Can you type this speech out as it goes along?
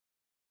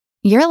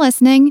You're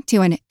listening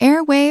to an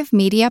Airwave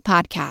Media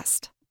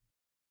Podcast.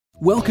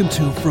 Welcome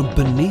to From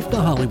Beneath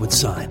the Hollywood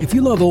Sign. If you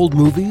love old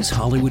movies,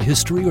 Hollywood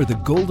history, or the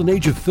golden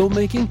age of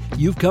filmmaking,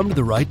 you've come to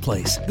the right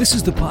place. This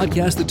is the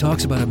podcast that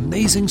talks about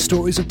amazing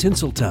stories of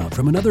Tinseltown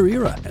from another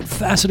era and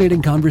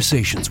fascinating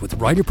conversations with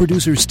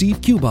writer-producer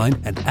Steve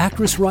Cubine and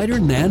actress-writer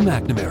Nan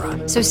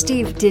McNamara. So,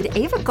 Steve, did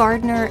Ava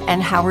Gardner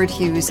and Howard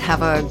Hughes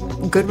have a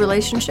good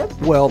relationship?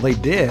 Well, they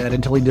did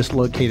until he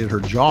dislocated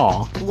her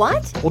jaw.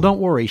 What? Well, don't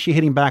worry. She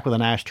hit him back with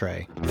an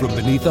ashtray. From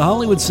Beneath the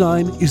Hollywood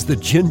Sign is the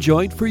gin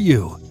joint for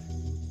you.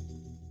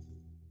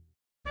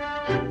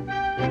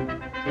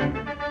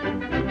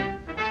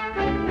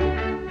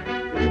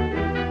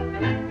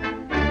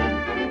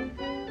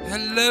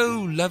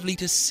 Hello, lovely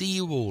to see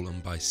you all,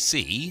 and by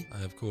see,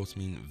 I of course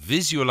mean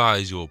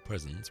visualize your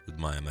presence with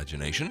my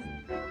imagination.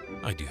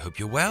 I do hope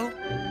you're well.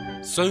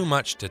 So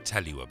much to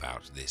tell you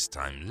about this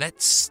time.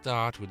 Let's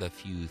start with a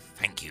few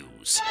thank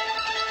yous.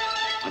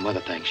 My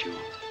mother thanks you,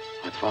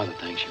 my father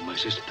thanks you, my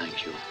sister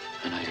thanks you,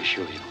 and I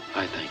assure you,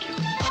 I thank you.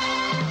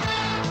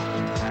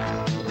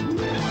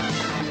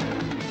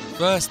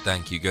 First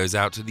thank you goes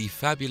out to the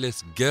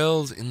fabulous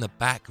Girls in the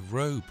Back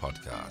Row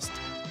podcast.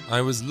 I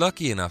was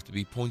lucky enough to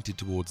be pointed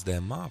towards their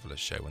marvellous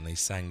show when they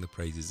sang the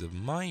praises of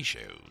my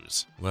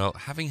shows. Well,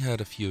 having heard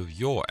a few of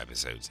your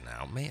episodes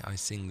now, may I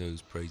sing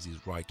those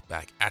praises right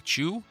back at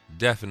you?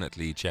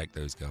 Definitely check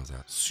those girls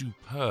out.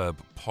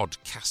 Superb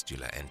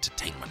podcastular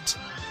entertainment.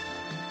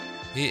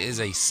 Here is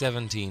a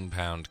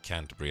 £17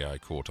 Canterbury I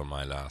caught on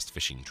my last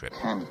fishing trip.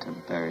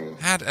 Canterbury.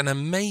 Had an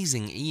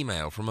amazing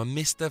email from a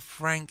Mr.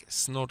 Frank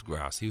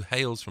Snodgrass who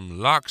hails from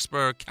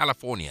Larkspur,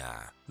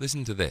 California.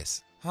 Listen to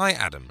this. Hi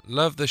Adam,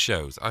 love the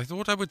shows. I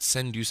thought I would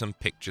send you some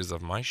pictures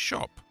of my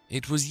shop.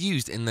 It was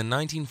used in the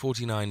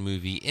 1949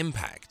 movie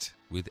Impact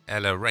with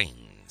Ella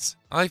Raines.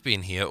 I've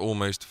been here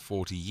almost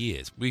 40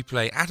 years. We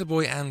play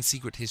Attaboy and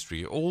Secret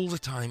History all the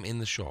time in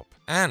the shop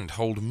and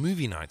hold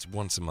movie nights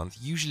once a month,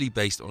 usually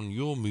based on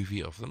your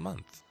movie of the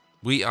month.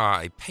 We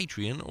are a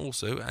Patreon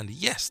also, and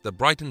yes, the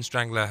Brighton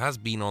Strangler has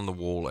been on the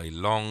wall a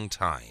long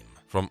time.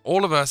 From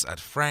all of us at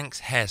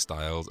Frank's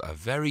Hairstyles, a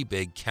very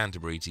big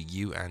Canterbury to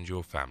you and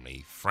your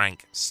family,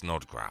 Frank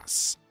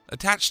Snodgrass.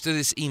 Attached to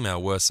this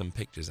email were some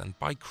pictures, and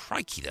by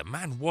crikey, the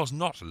man was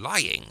not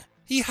lying.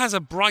 He has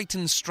a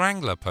Brighton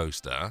Strangler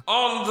poster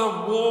on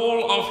the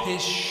wall of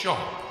his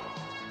shop.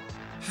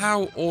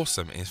 How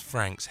awesome is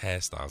Frank's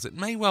Hairstyles? It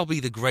may well be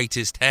the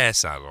greatest hair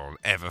salon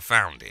ever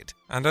founded.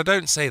 And I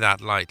don't say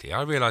that lightly.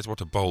 I realise what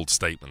a bold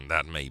statement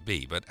that may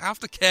be, but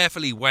after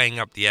carefully weighing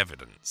up the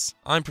evidence,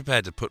 I'm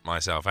prepared to put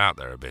myself out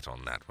there a bit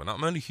on that one.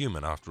 I'm only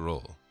human after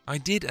all. I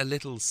did a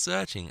little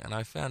searching and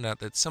I found out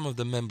that some of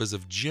the members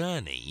of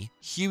Journey,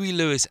 Huey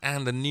Lewis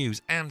and the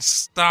News, and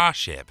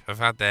Starship have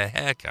had their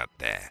hair cut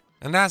there.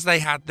 And as they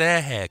had their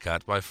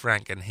haircut by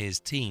Frank and his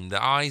team, the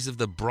eyes of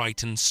the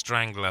Brighton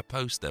Strangler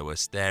poster were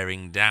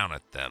staring down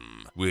at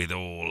them with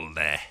all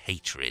their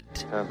hatred.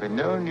 There'll be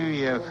no New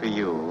Year for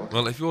you.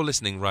 Well, if you're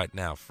listening right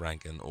now,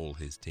 Frank and all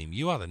his team,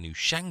 you are the new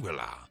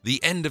Shangri-La,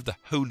 the end of the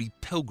holy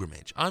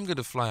pilgrimage. I'm going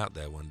to fly out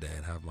there one day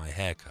and have my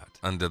haircut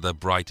under the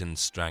Brighton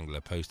Strangler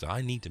poster.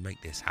 I need to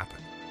make this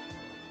happen.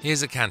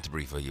 Here's a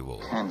Canterbury for you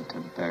all.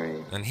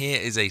 Canterbury. And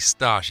here is a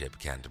Starship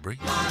Canterbury.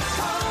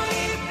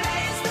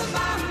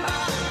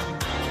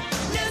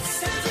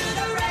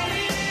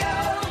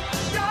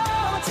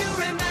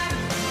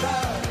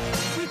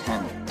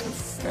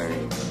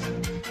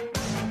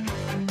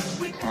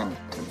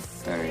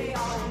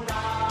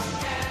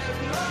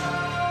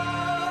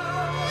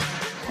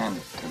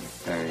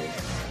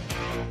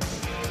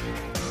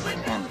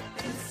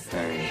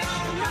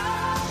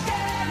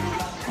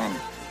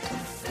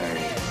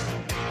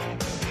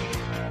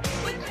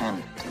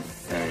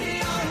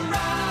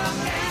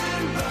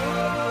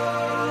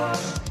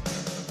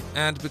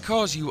 And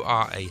because you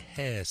are a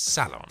hair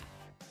salon,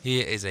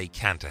 here is a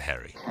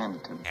Canterbury.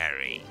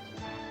 Harry.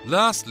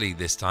 Lastly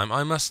this time,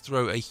 I must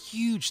throw a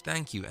huge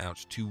thank you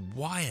out to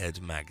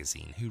Wired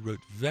magazine, who wrote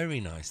very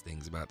nice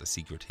things about the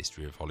secret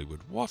history of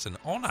Hollywood. What an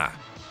honour!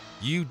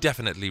 You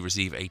definitely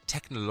receive a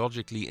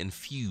technologically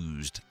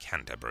infused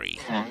Canterbury.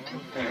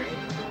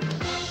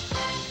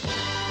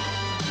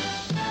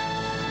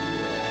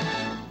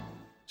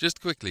 Just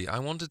quickly, I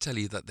want to tell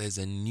you that there's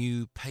a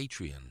new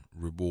Patreon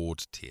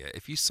reward tier.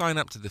 If you sign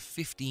up to the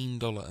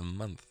 $15 a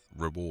month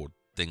reward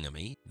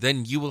thingamy,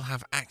 then you will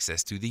have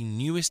access to the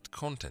newest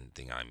content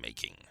thing I'm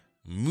making.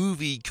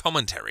 Movie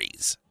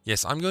commentaries.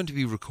 Yes, I'm going to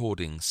be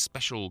recording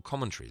special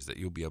commentaries that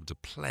you'll be able to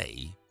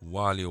play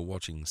while you're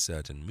watching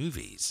certain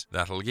movies.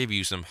 That'll give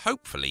you some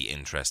hopefully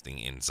interesting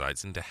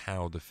insights into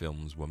how the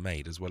films were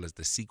made, as well as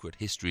the secret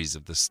histories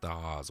of the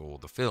stars or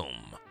the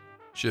film.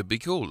 Should be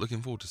cool.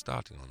 Looking forward to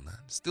starting on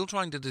that. Still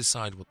trying to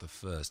decide what the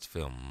first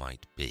film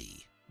might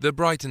be. The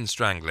Brighton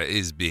Strangler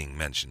is being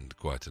mentioned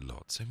quite a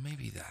lot, so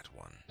maybe that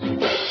one.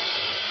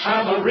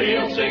 Have a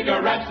real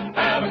cigarette,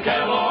 have a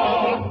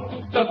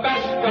Camel. The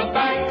best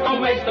tobacco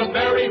makes the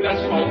very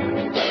best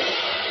smoke.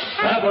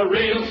 Have a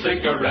real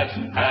cigarette,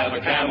 have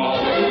a Camel.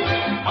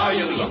 Are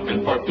you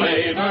looking for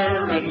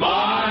flavor and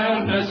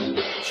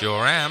mildness?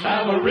 Sure am.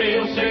 Have a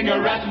real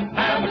cigarette,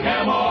 have a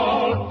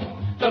Camel.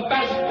 The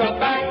best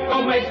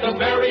tobacco makes the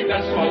very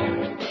best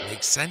smoke.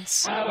 Makes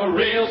sense. Have a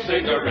real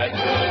cigarette,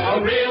 a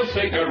real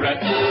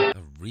cigarette. A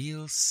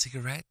real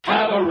cigarette?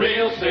 Have a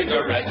real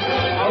cigarette,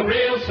 a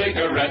real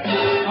cigarette,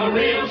 a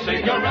real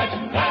cigarette,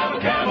 have a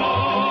Camel.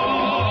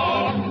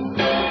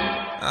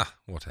 Ah,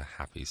 what a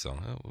happy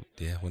song. Oh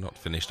dear, we're not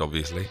finished,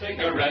 obviously.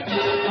 Cigarette,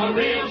 a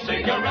real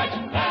cigarette,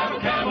 have a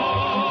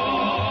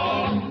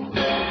Camel.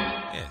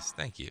 Yes,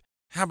 thank you.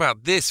 How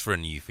about this for a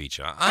new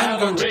feature? I'm Have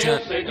going a to real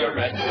turn...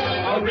 cigarette,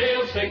 a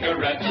real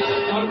cigarette,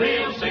 a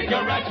real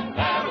cigarette,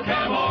 have a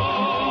Camel.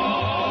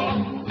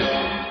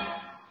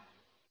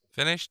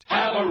 Finished?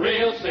 Have a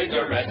real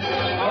cigarette,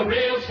 a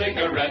real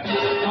cigarette,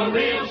 a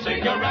real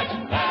cigarette,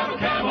 have a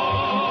Camel.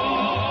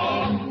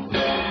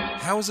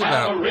 How's Have a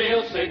about...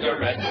 real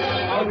cigarette,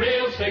 a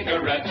real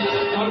cigarette,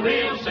 a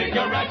real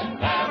cigarette,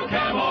 have a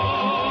Camel.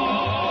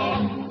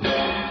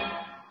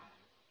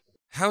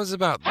 How's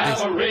about Have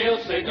this... a real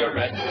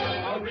cigarette,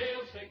 a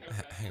real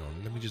cigarette. Hang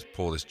on, let me just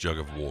pour this jug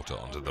of water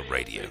onto the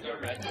radio.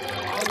 Cigarette,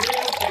 a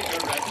real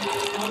cigarette,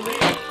 a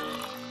real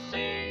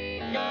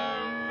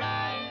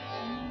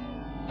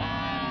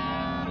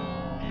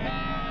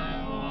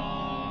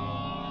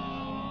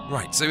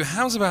Right, so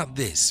how's about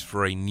this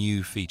for a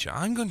new feature?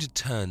 I'm going to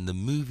turn the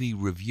movie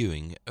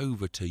reviewing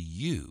over to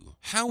you.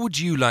 How would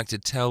you like to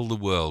tell the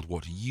world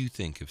what you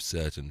think of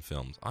certain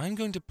films? I'm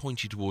going to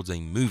point you towards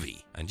a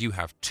movie, and you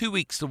have 2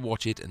 weeks to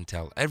watch it and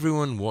tell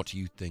everyone what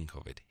you think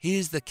of it.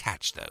 Here's the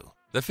catch, though.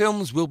 The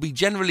films will be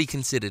generally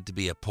considered to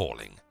be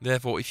appalling.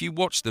 Therefore, if you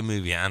watch the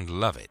movie and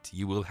love it,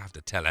 you will have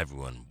to tell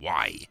everyone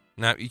why.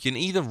 Now, you can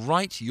either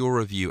write your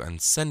review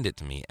and send it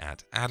to me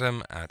at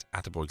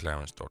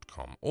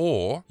adam@attaboyclarence.com,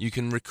 or you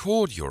can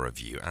record your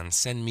review and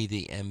send me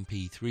the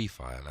MP3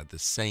 file at the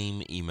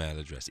same email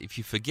address. If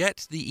you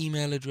forget the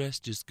email address,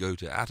 just go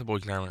to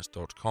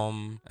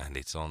attaboyclarence.com and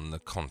it's on the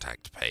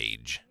contact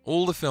page.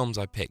 All the films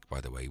I pick, by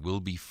the way,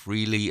 will be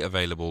freely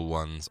available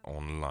ones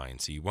online,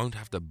 so you won't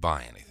have to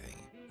buy anything.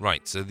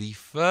 Right, so the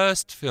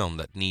first film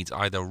that needs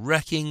either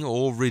wrecking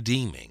or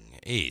redeeming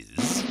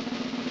is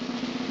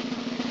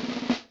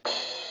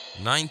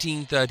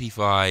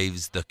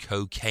 1935's The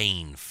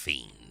Cocaine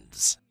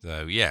Fiends.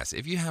 So yes,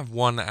 if you have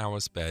 1 hour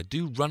spare,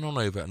 do run on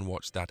over and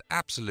watch that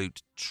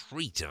absolute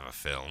treat of a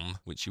film,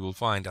 which you will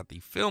find at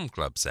the Film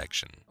Club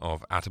section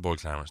of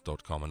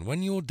attaboyclarence.com. And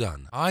when you're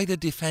done, either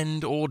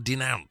defend or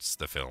denounce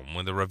the film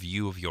with a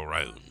review of your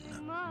own.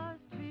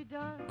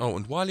 Oh,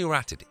 and while you're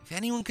at it, if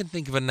anyone can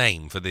think of a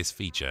name for this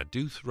feature,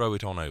 do throw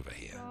it on over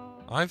here.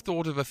 I've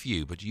thought of a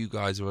few, but you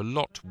guys are a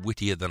lot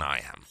wittier than I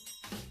am.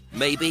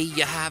 Maybe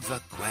you have a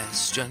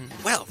question.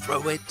 Well,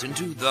 throw it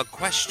into the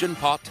question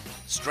pot.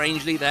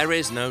 Strangely, there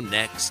is no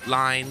next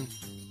line.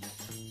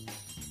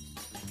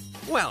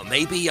 Well,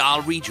 maybe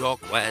I'll read your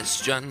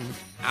question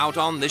out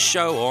on the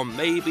show, or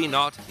maybe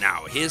not.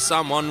 Now, here's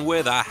someone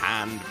with a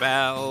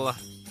handbell.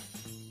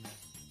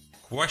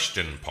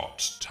 Question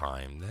pot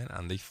time then,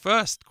 and the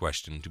first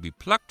question to be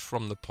plucked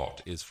from the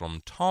pot is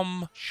from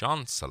Tom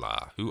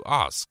Chancellor, who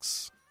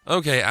asks,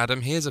 Okay,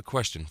 Adam, here's a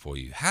question for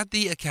you. Had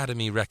the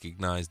Academy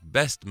recognized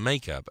Best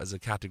Makeup as a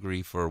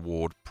category for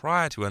award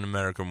prior to An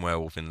American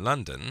Werewolf in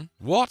London,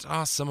 what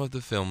are some of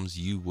the films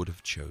you would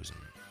have chosen?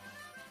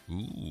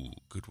 Ooh,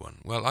 good one.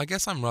 Well, I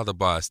guess I'm rather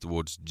biased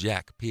towards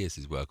Jack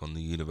Pierce's work on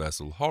the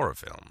Universal horror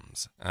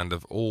films, and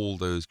of all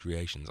those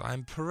creations,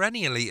 I'm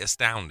perennially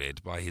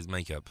astounded by his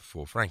makeup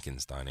for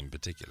Frankenstein in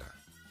particular.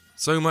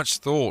 So much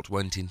thought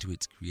went into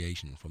its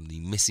creation, from the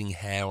missing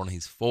hair on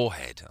his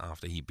forehead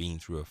after he'd been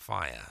through a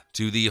fire,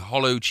 to the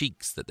hollow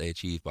cheeks that they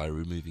achieved by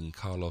removing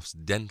Karloff's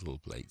dental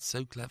plates.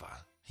 So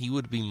clever. He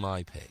would be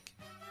my pick.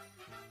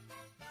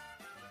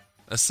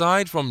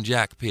 Aside from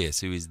Jack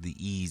Pierce, who is the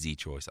easy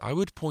choice, I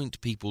would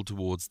point people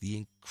towards the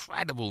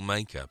incredible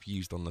makeup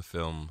used on the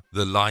film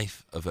The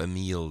Life of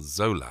Emile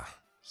Zola,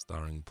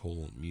 starring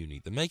Paul Muni.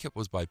 The makeup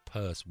was by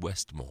Perce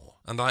Westmore,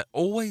 and I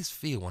always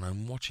feel when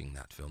I'm watching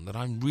that film that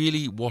I'm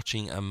really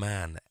watching a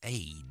man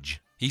age.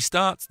 He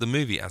starts the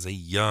movie as a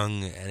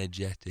young,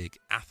 energetic,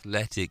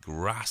 athletic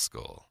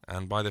rascal,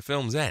 and by the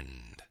film's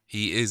end,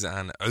 he is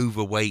an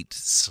overweight,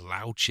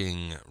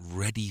 slouching,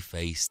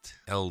 ready-faced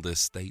elder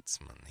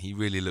statesman. He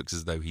really looks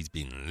as though he's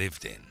been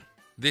lived in.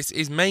 This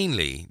is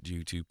mainly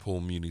due to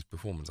Paul Muni's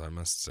performance, I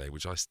must say,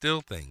 which I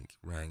still think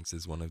ranks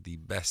as one of the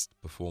best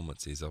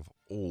performances of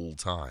all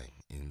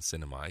time in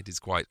cinema. It is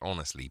quite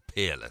honestly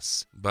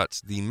peerless. But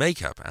the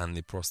makeup and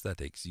the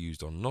prosthetics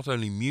used on not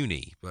only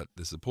Muni, but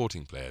the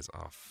supporting players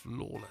are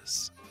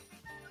flawless.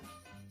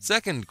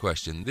 Second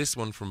question, this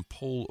one from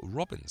Paul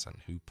Robinson,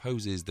 who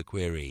poses the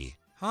query,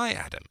 Hi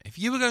Adam, if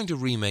you were going to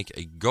remake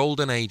a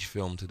Golden Age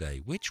film today,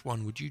 which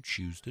one would you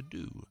choose to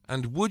do?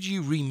 And would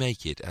you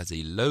remake it as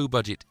a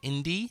low-budget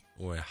indie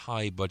or a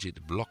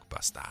high-budget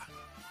blockbuster?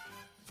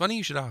 Funny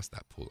you should ask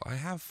that, Paul. I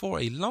have for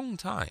a long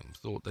time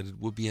thought that it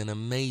would be an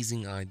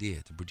amazing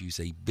idea to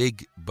produce a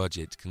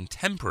big-budget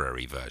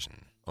contemporary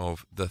version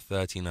of The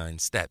 39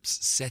 Steps,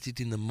 set it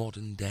in the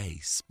modern day,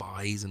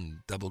 spies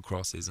and double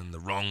crosses and the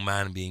wrong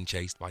man being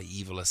chased by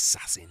evil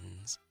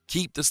assassins.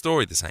 Keep the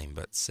story the same,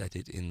 but set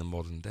it in the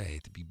modern day.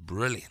 It'd be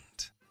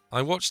brilliant.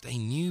 I watched a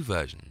new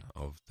version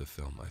of the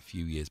film a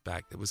few years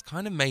back that was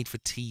kind of made for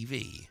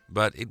TV,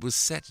 but it was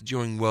set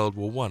during World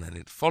War I and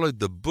it followed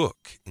the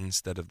book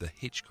instead of the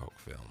Hitchcock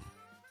film.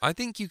 I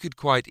think you could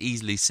quite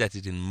easily set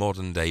it in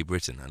modern-day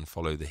Britain and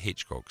follow the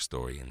Hitchcock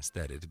story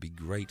instead. It'd be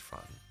great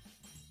fun.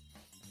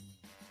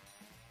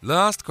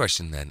 Last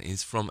question then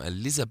is from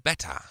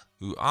Elisabetta,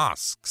 who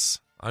asks,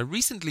 I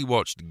recently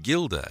watched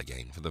Gilda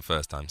again for the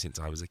first time since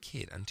I was a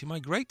kid, and to my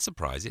great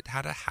surprise it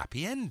had a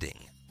happy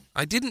ending.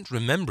 I didn't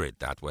remember it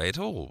that way at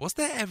all. Was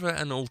there ever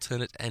an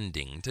alternate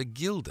ending to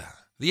Gilda?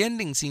 The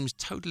ending seems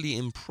totally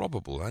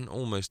improbable and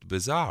almost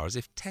bizarre, as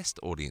if test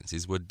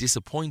audiences were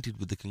disappointed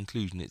with the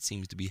conclusion it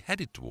seems to be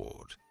headed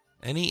toward.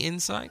 Any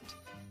insight?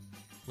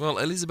 Well,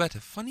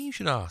 Elisabetta, funny you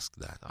should ask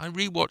that. I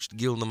rewatched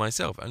Gilda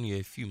myself only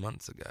a few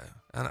months ago,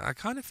 and I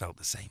kind of felt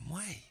the same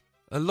way.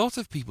 A lot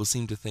of people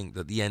seem to think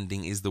that the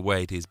ending is the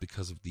way it is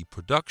because of the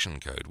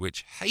production code,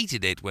 which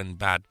hated it when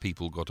bad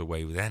people got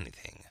away with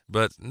anything.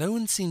 But no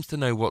one seems to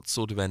know what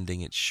sort of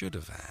ending it should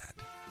have had.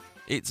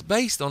 It's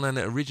based on an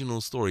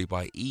original story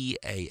by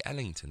E.A.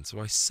 Ellington, so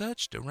I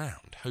searched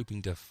around,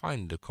 hoping to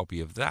find a copy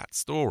of that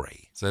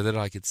story, so that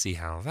I could see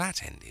how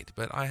that ended,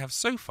 but I have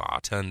so far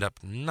turned up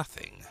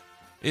nothing.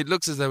 It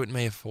looks as though it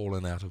may have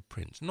fallen out of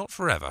print, not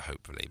forever,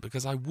 hopefully,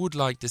 because I would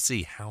like to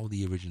see how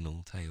the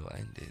original tale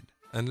ended.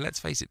 And let's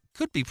face it,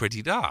 could be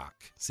pretty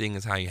dark, seeing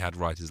as how you had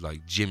writers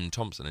like Jim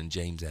Thompson and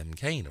James M.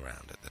 Cain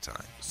around at the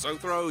time. So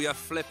throw your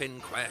flippin'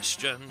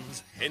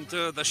 questions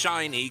into the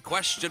shiny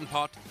question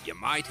pot. You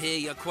might hear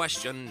your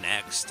question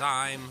next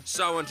time.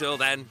 So until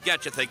then,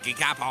 get your thinking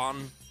cap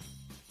on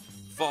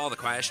for the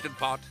question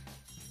pot.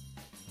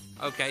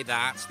 Okay,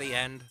 that's the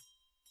end.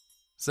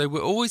 So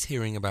we're always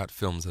hearing about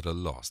films that are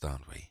lost,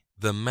 aren't we?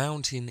 The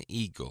Mountain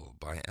Eagle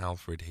by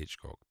Alfred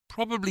Hitchcock,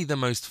 probably the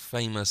most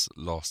famous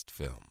lost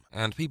film,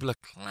 and people are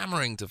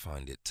clamouring to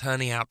find it,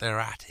 turning out their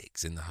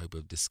attics in the hope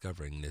of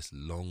discovering this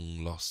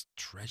long-lost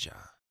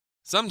treasure.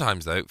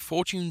 Sometimes, though,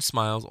 fortune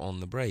smiles on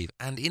the brave,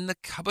 and in the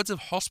cupboards of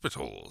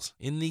hospitals,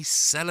 in the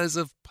cellars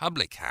of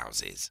public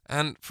houses,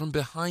 and from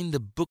behind the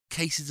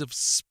bookcases of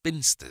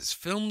spinsters,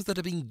 films that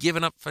have been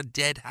given up for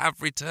dead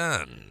have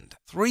returned,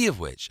 3 of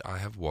which I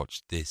have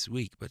watched this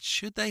week. But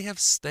should they have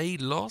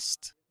stayed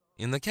lost?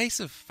 In the case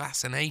of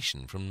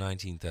Fascination from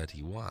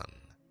 1931,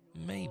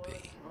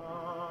 maybe.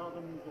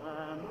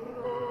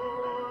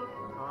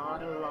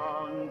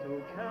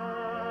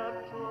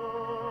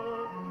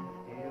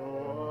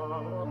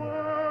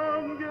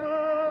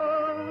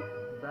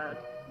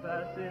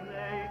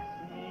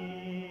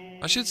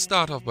 I should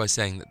start off by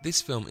saying that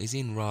this film is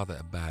in rather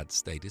a bad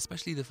state,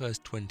 especially the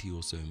first 20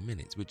 or so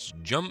minutes, which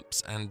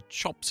jumps and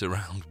chops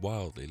around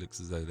wildly.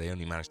 Looks as though they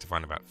only managed to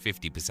find about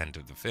 50%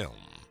 of the film,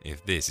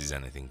 if this is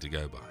anything to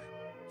go by.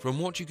 From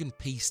what you can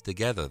piece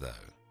together, though,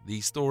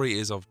 the story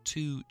is of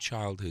 2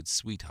 childhood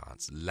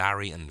sweethearts,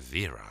 Larry and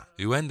Vera,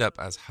 who end up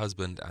as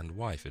husband and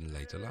wife in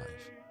later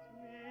life.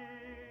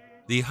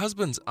 The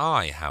husband's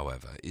eye,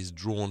 however, is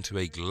drawn to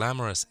a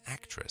glamorous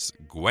actress,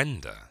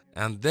 Gwenda,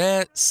 and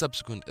their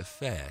subsequent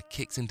affair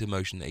kicks into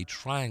motion a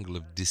triangle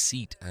of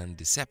deceit and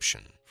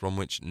deception, from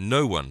which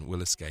no one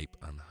will escape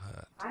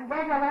unhurt. I'm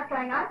glad you're not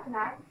going out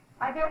tonight.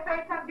 I dare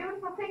say some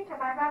beautiful creature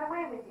might run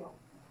away with you.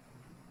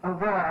 Oh,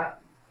 Vera,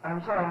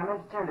 I'm sorry, I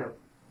meant to tell you.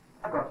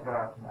 I've got to go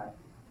out tonight.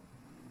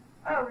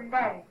 Oh,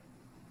 Larry.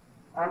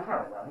 I'm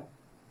sorry, darling.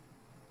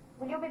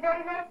 Will you be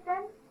very late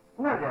then?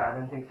 No, dear, I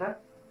don't think so.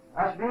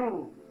 I should be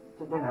in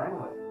to dinner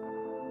anyway.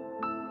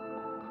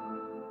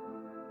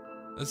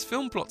 As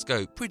film plots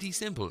go, pretty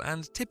simple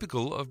and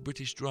typical of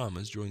British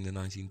dramas during the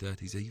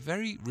 1930s, a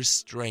very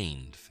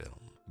restrained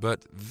film,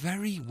 but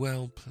very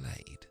well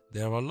played.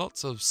 There are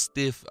lots of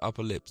stiff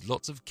upper lips,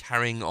 lots of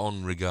carrying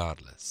on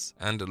regardless,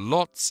 and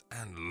lots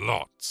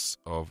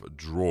of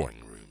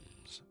drawing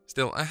rooms.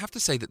 Still, I have to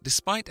say that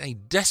despite a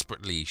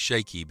desperately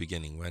shaky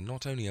beginning where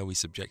not only are we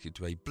subjected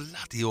to a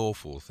bloody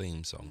awful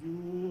theme song,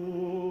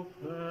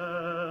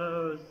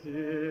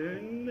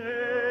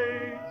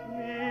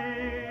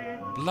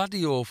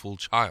 bloody awful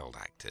child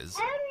actors,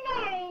 Oh,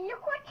 Larry,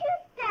 look what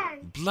you've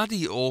done.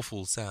 bloody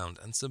awful sound,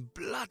 and some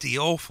bloody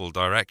awful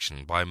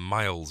direction by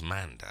Miles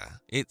Mander,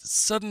 it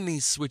suddenly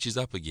switches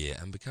up a gear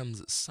and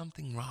becomes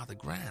something rather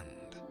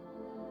grand.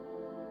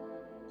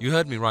 You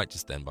heard me right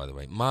just then, by the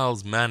way.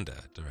 Miles Mander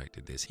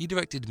directed this. He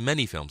directed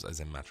many films, as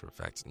a matter of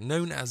fact,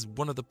 known as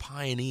one of the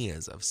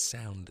pioneers of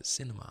sound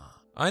cinema.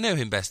 I know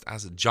him best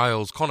as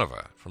Giles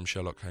Conover from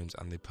Sherlock Holmes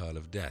and the Pearl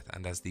of Death,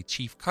 and as the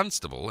Chief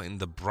Constable in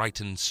The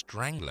Brighton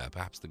Strangler,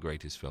 perhaps the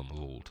greatest film of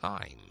all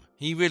time.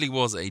 He really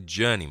was a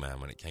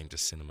journeyman when it came to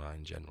cinema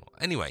in general.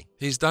 Anyway,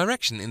 his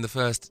direction in the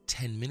first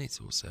 10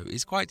 minutes or so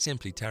is quite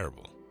simply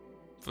terrible.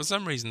 For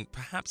some reason,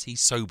 perhaps he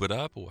sobered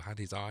up or had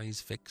his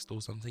eyes fixed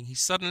or something, he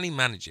suddenly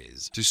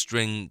manages to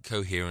string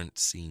coherent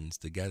scenes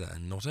together.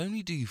 And not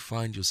only do you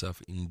find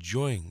yourself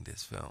enjoying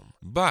this film,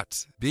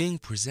 but being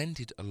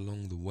presented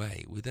along the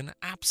way with an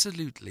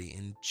absolutely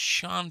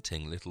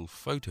enchanting little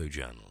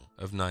photojournal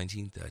of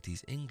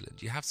 1930s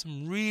England. You have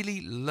some really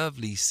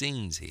lovely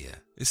scenes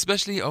here,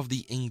 especially of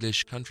the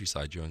English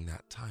countryside during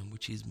that time,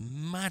 which is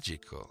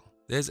magical.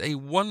 There's a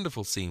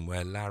wonderful scene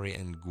where Larry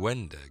and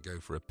Gwenda go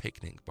for a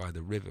picnic by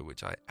the river,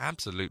 which I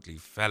absolutely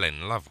fell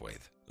in love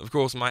with. Of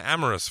course, my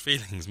amorous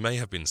feelings may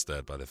have been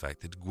stirred by the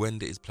fact that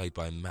Gwenda is played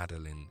by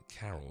Madeleine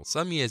Carroll,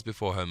 some years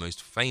before her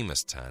most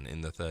famous turn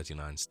in the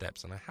 39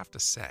 Steps, and I have to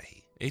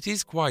say, it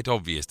is quite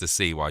obvious to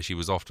see why she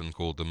was often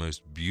called the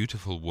most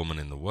beautiful woman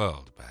in the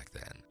world back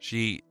then.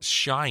 She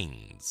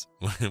shines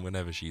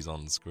whenever she's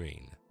on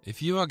screen.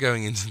 If you are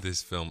going into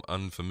this film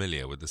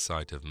unfamiliar with the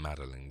sight of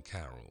Madeleine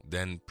Carroll,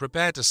 then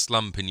prepare to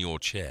slump in your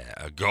chair,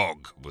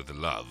 agog with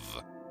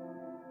love.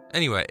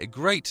 Anyway, a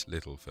great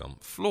little film,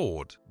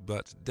 flawed,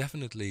 but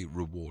definitely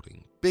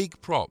rewarding. Big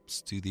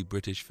props to the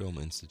British Film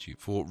Institute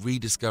for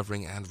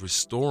rediscovering and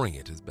restoring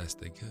it as best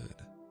they could.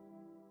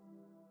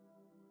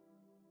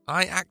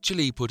 I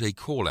actually put a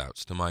call out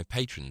to my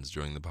patrons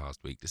during the past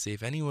week to see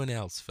if anyone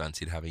else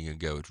fancied having a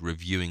go at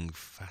reviewing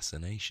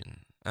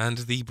Fascination. And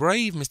the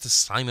brave Mr.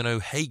 Simon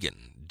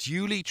O'Hagan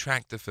duly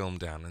tracked the film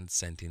down and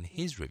sent in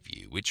his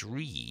review, which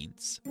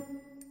reads...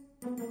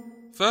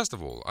 First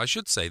of all, I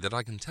should say that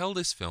I can tell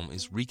this film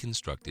is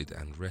reconstructed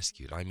and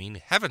rescued. I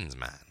mean, heavens,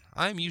 man,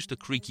 I am used to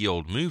creaky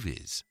old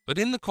movies. But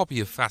in the copy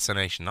of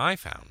Fascination I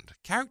found,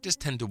 characters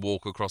tend to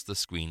walk across the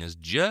screen as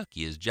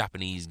jerky as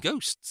Japanese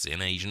ghosts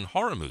in Asian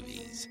horror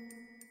movies.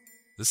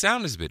 The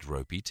sound is a bit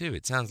ropey too.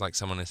 It sounds like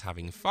someone is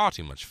having far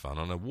too much fun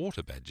on a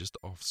waterbed just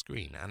off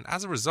screen, and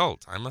as a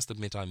result, I must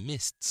admit I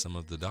missed some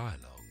of the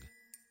dialogue.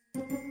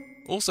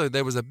 Also,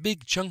 there was a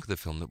big chunk of the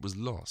film that was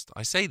lost.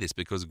 I say this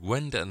because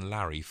Gwenda and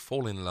Larry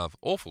fall in love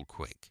awful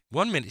quick.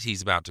 1 minute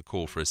he's about to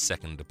call for his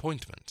second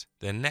appointment,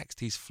 then next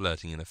he's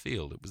flirting in a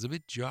field. It was a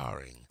bit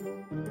jarring.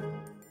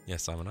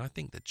 Yes, Simon, I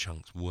think that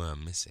chunks were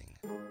missing.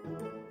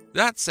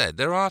 That said,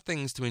 there are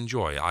things to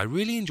enjoy. I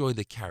really enjoy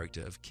the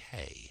character of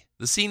Kay.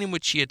 The scene in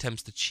which she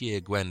attempts to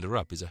cheer Gwenda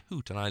up is a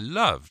hoot, and I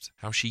loved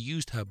how she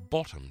used her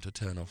bottom to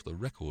turn off the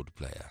record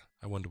player.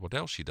 I wonder what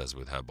else she does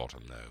with her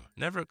bottom, though.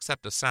 Never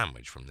accept a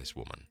sandwich from this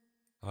woman.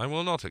 I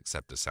will not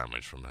accept a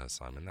sandwich from her,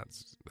 Simon.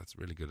 That's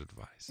really good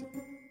advice.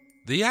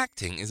 The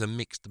acting is a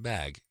mixed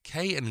bag.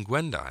 Kay and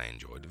Gwenda I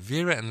enjoyed.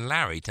 Vera and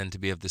Larry tend to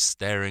be of the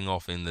staring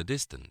off in the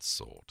distance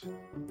sort.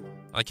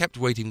 I kept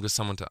waiting for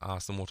someone to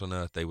ask them what on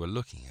earth they were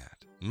looking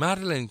at.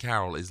 Madeleine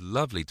Carroll is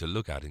lovely to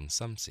look at in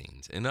some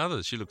scenes. In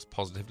others, she looks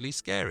positively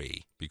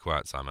scary. Be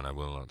quiet, Simon, I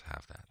will not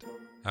have that.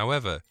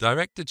 However,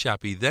 director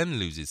Chappie then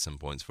loses some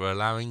points for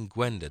allowing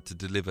Gwenda to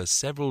deliver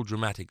several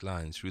dramatic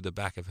lines through the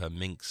back of her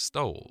mink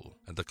stole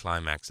at the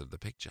climax of the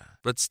picture.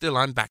 But still,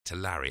 I'm back to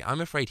Larry.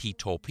 I'm afraid he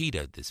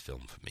torpedoed this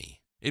film for me.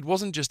 It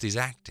wasn't just his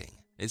acting.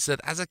 It's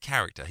that as a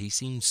character, he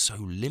seems so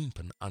limp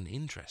and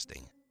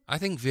uninteresting. I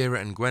think Vera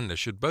and Gwenda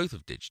should both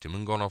have ditched him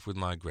and gone off with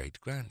my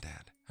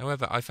great-granddad.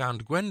 However, I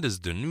found Gwenda's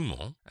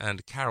denouement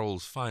and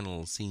Carol's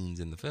final scenes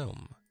in the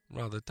film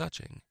rather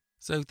touching.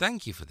 So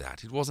thank you for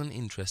that. It was an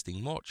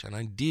interesting watch, and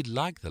I did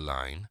like the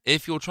line,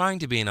 "If you're trying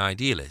to be an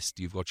idealist,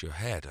 you've got your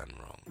hair done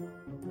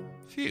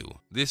wrong." Phew,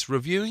 this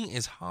reviewing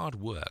is hard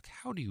work.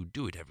 How do you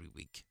do it every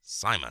week?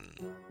 Simon.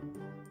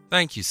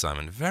 Thank you,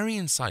 Simon. Very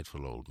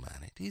insightful, old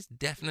man. It is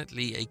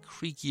definitely a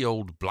creaky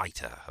old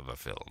blighter of a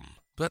film.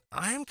 But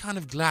I am kind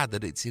of glad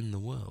that it's in the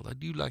world. I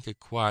do like a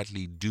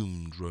quietly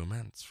doomed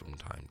romance from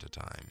time to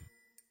time.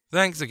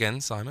 Thanks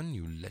again, Simon,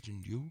 you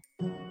legend you.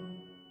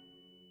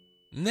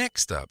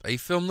 Next up, a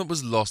film that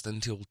was lost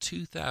until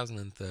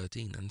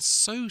 2013, and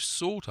so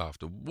sought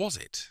after was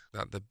it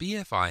that the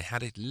BFI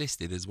had it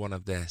listed as one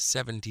of their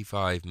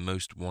 75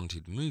 most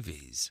wanted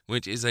movies,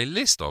 which is a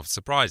list of,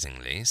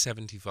 surprisingly,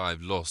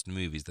 75 lost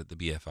movies that the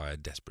BFI are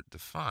desperate to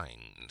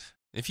find.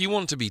 If you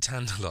want to be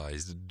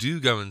tantalized,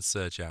 do go and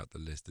search out the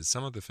list, as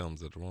some of the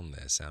films that are on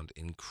there sound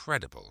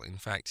incredible. In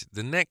fact,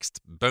 the next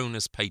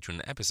bonus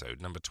patron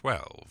episode, number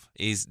 12,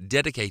 is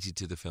dedicated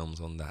to the films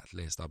on that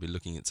list. I'll be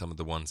looking at some of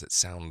the ones that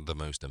sound the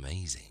most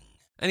amazing.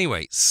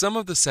 Anyway, some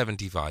of the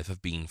 75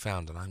 have been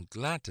found, and I'm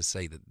glad to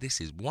say that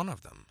this is one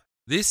of them.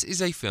 This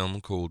is a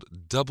film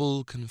called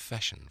Double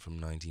Confession from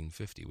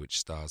 1950, which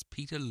stars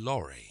Peter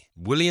Lorre,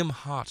 William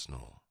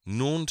Hartnell,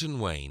 Naunton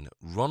Wayne,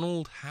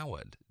 Ronald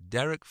Howard,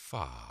 Derek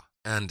Farr,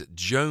 and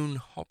Joan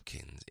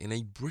Hopkins in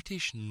a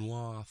British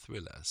noir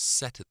thriller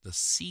set at the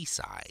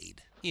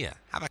seaside. Here,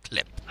 have a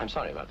clip. I'm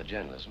sorry about the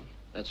journalism.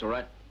 That's all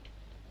right.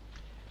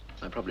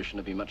 I probably shouldn't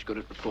have been much good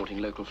at reporting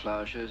local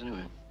flower shows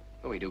anyway.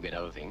 Well, we do get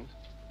other things.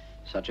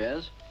 Such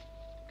as?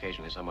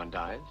 Occasionally someone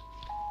dies.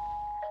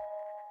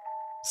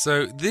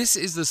 So this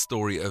is the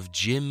story of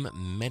Jim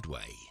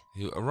Medway,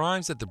 who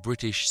arrives at the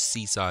British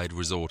seaside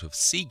resort of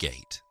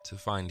Seagate to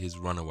find his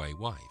runaway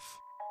wife.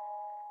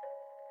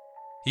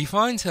 He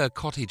finds her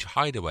cottage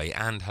hideaway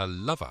and her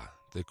lover,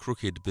 the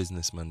crooked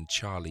businessman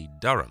Charlie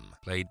Durham,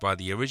 played by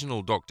the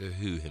original Doctor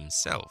Who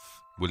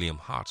himself, William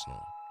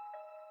Hartnell.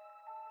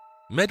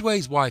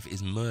 Medway's wife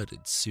is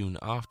murdered soon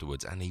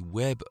afterwards, and a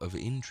web of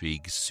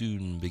intrigue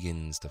soon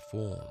begins to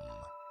form.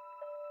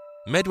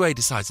 Medway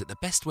decides that the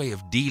best way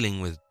of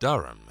dealing with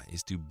Durham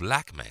is to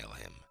blackmail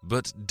him,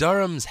 but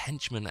Durham's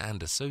henchman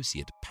and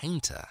associate,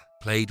 Painter,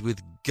 played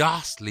with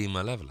ghastly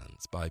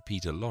malevolence by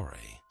Peter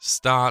Lorre,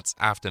 starts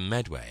after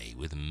Medway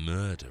with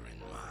murder in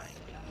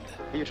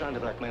mind. Are you trying to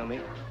blackmail me?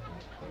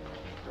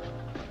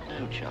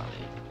 No, Charlie.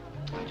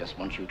 I just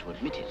want you to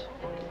admit it.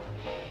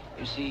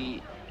 You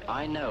see,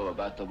 I know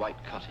about the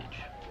White Cottage.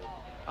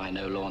 I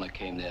know Lorna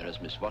came there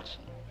as Miss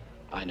Watson.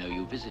 I know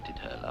you visited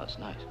her last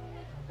night.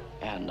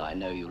 And I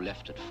know you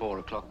left at 4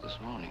 o'clock this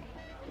morning.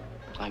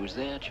 I was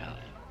there, Charlie,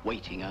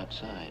 waiting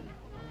outside.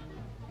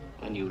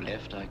 When you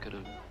left, I could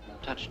have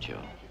touched you.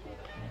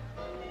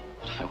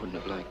 But I wouldn't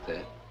have liked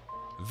that.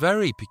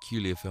 Very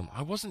peculiar film.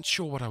 I wasn't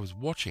sure what I was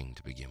watching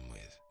to begin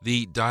with.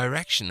 The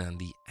direction and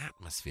the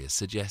atmosphere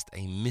suggest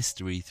a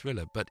mystery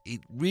thriller, but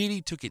it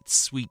really took its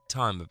sweet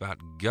time about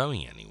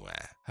going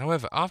anywhere.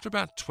 However, after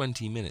about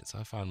 20 minutes,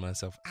 I found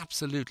myself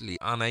absolutely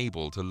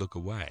unable to look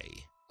away.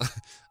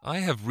 I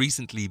have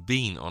recently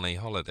been on a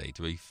holiday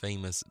to a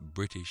famous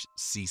British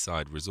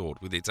seaside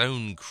resort with its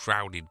own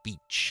crowded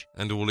beach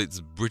and all its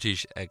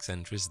British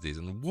eccentricities,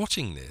 and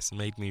watching this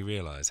made me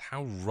realise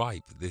how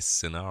ripe this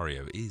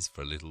scenario is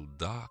for a little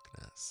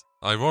darkness.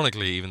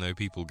 Ironically, even though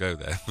people go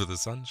there for the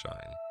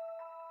sunshine.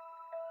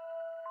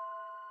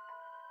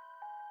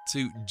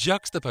 To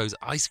juxtapose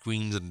ice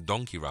creams and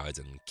donkey rides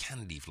and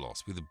candy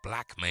floss with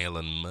blackmail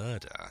and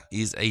murder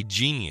is a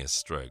genius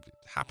stroke. It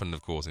happened,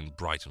 of course, in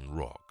Brighton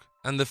Rock.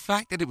 And the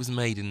fact that it was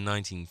made in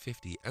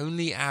 1950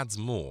 only adds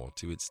more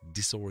to its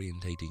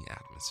disorientating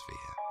atmosphere.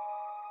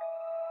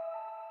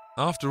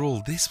 After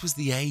all, this was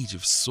the age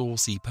of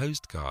saucy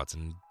postcards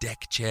and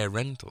deck chair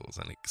rentals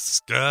and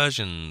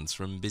excursions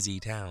from busy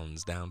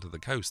towns down to the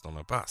coast on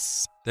a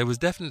bus. There was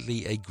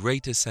definitely a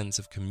greater sense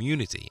of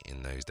community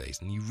in those days,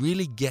 and you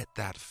really get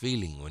that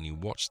feeling when you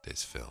watch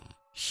this film.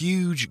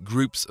 Huge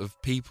groups of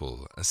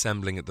people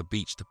assembling at the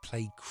beach to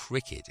play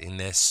cricket in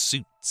their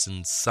suits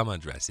and summer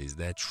dresses,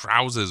 their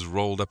trousers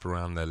rolled up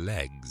around their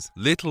legs,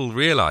 little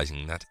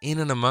realizing that in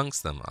and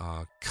amongst them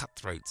are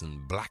cutthroats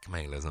and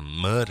blackmailers and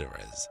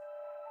murderers.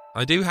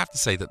 I do have to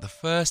say that the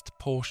first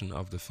portion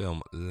of the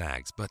film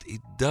lags, but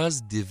it does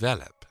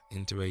develop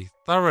into a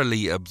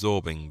thoroughly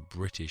absorbing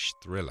British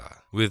thriller,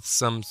 with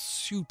some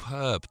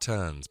superb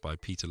turns by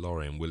Peter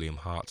Lorre and William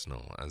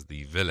Hartnell as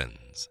the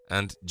villains,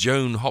 and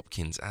Joan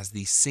Hopkins as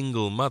the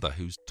single mother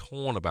who's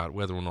torn about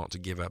whether or not to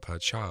give up her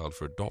child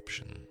for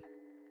adoption.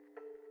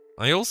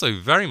 I also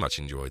very much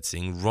enjoyed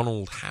seeing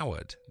Ronald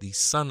Howard, the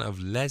son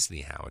of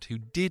Leslie Howard, who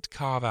did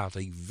carve out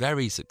a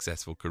very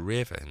successful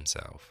career for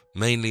himself,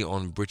 mainly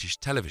on British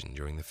television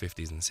during the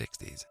 50s and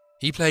 60s.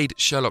 He played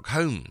Sherlock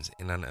Holmes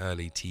in an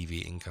early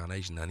TV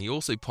incarnation, and he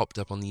also popped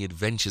up on The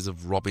Adventures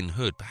of Robin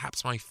Hood,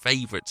 perhaps my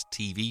favourite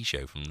TV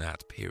show from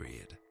that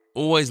period.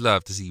 Always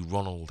loved to see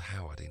Ronald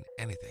Howard in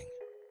anything.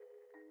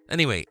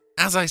 Anyway,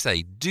 as I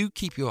say, do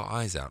keep your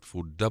eyes out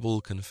for Double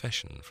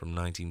Confession from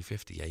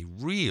 1950, a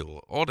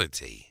real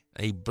oddity.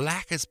 A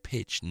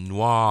black-as-pitch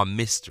noir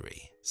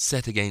mystery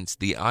set against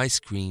the ice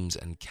creams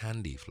and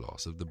candy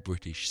floss of the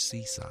British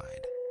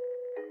seaside.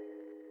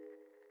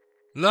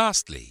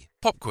 Lastly,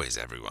 pop quiz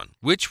everyone.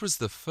 Which was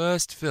the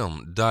first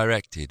film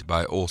directed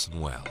by Orson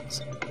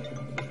Welles?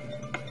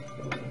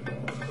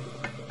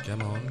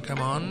 Come on, come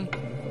on.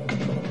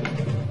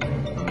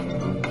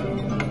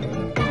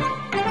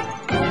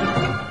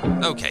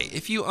 Okay,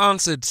 if you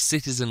answered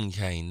Citizen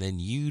Kane, then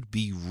you'd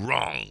be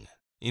wrong.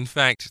 In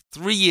fact,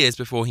 3 years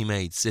before he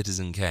made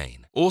Citizen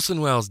Kane, Orson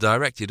Welles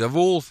directed, of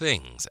all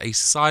things, a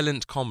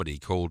silent comedy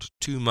called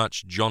Too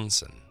Much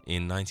Johnson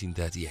in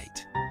 1938.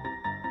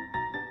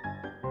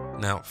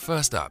 Now,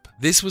 first up,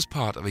 this was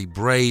part of a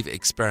brave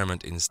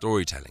experiment in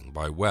storytelling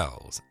by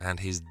Welles and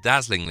his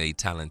dazzlingly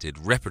talented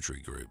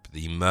repertory group,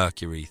 the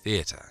Mercury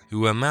Theatre,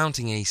 who were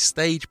mounting a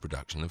stage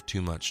production of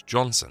Too Much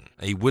Johnson,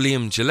 a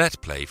William Gillette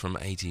play from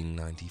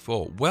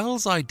 1894.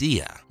 Welles'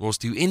 idea was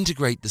to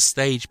integrate the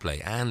stage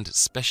play and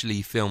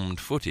specially filmed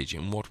footage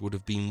in what would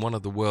have been one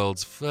of the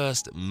world's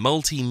first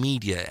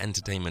multimedia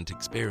entertainment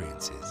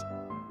experiences.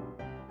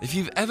 If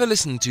you've ever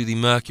listened to the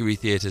Mercury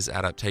Theatre's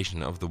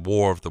adaptation of The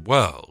War of the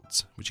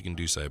Worlds, which you can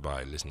do so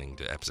by listening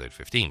to episode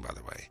 15, by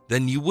the way,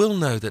 then you will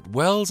know that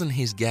Welles and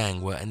his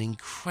gang were an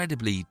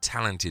incredibly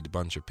talented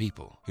bunch of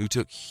people who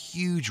took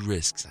huge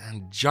risks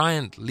and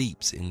giant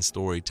leaps in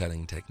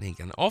storytelling technique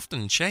and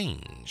often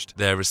changed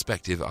their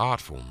respective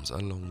art forms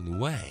along the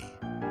way.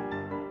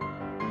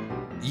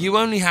 You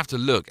only have to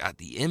look at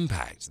the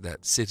impact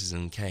that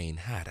Citizen Kane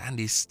had and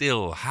is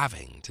still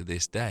having to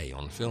this day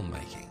on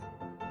filmmaking.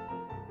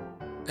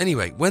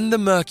 Anyway, when the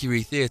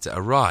Mercury Theatre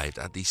arrived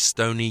at the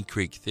Stony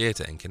Creek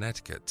Theatre in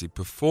Connecticut to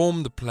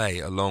perform the play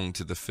along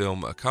to the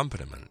film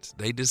accompaniment,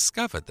 they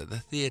discovered that the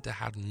theatre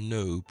had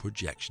no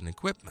projection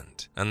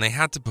equipment, and they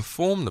had to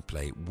perform the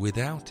play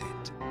without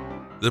it.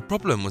 The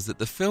problem was that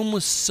the film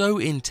was so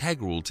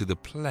integral to the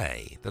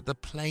play that the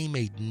play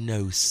made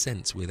no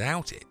sense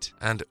without it,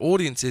 and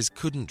audiences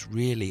couldn't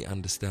really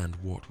understand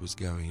what was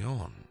going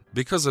on.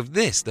 Because of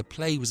this, the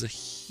play was a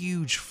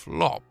huge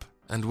flop,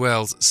 and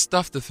Wells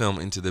stuffed the film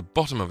into the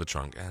bottom of a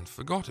trunk and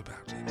forgot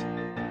about it.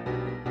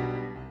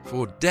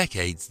 For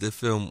decades, the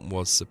film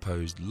was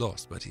supposed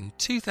lost, but in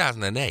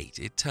 2008,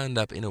 it turned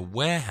up in a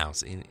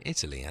warehouse in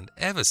Italy, and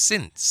ever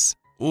since,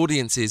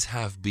 audiences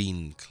have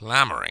been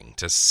clamoring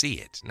to see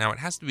it. Now, it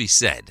has to be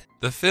said,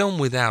 the film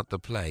without the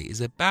play is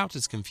about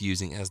as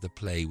confusing as the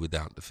play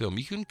without the film.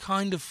 You can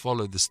kind of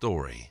follow the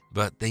story,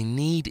 but they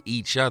need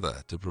each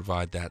other to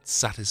provide that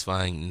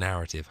satisfying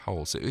narrative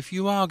whole. So if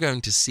you are going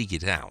to seek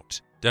it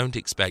out, don't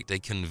expect a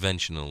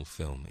conventional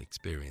film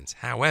experience.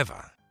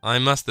 However, I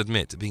must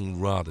admit to being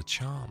rather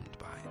charmed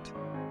by it.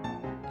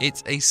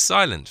 It's a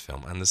silent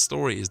film, and the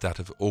story is that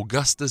of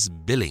Augustus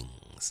Billings,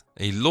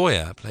 a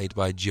lawyer played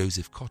by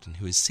Joseph Cotton,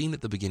 who is seen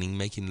at the beginning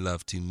making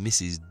love to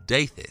Mrs.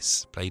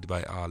 Dathis, played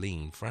by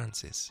Arlene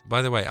Francis.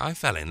 By the way, I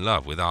fell in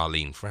love with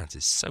Arlene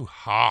Francis so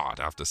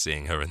hard after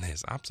seeing her in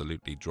this.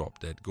 Absolutely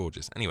drop-dead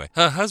gorgeous. Anyway,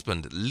 her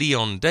husband,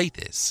 Leon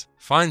Dathis,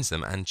 finds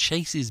them and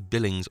chases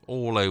Billings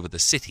all over the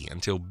city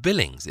until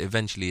Billings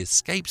eventually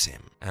escapes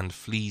him and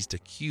flees to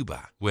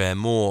Cuba, where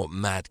more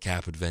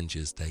madcap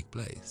adventures take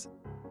place.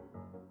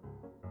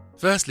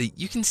 Firstly,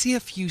 you can see a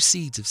few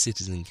seeds of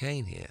Citizen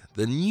Kane here.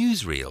 The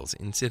newsreels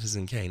in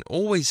Citizen Kane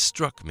always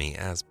struck me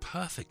as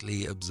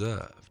perfectly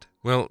observed.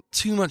 Well,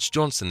 Too Much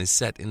Johnson is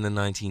set in the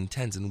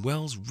 1910s, and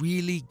Wells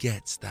really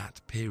gets that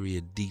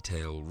period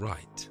detail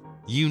right.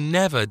 You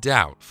never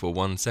doubt for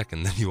 1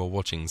 second that you are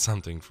watching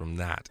something from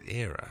that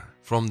era.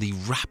 From the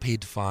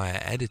rapid-fire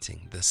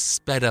editing, the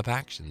sped-up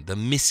action, the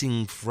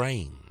missing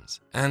frames.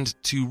 And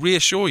to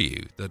reassure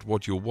you that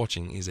what you're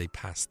watching is a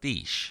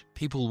pastiche,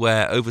 people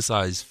wear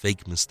oversized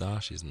fake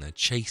moustaches and they're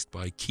chased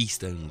by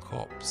Keystone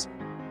cops.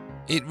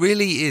 It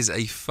really is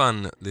a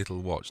fun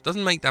little watch.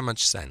 Doesn't make that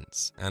much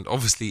sense, and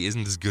obviously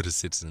isn't as good as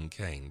Citizen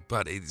Kane,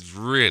 but it's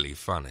really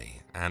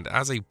funny. And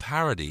as a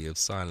parody of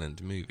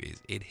silent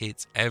movies, it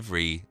hits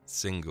every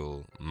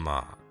single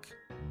mark.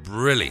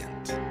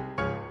 Brilliant.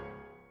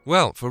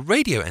 Well, for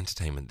radio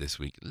entertainment this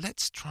week,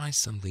 let's try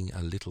something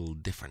a little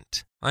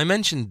different. I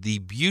mentioned the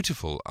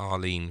beautiful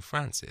Arlene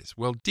Francis.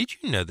 Well,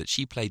 did you know that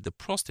she played the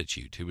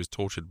prostitute who was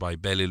tortured by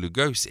Bela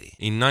Lugosi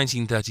in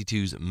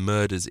 1932's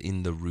Murders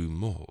in the Rue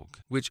Morgue,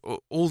 which,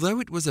 although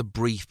it was a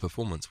brief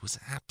performance, was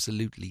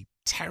absolutely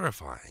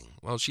terrifying.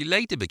 Well, she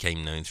later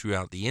became known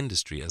throughout the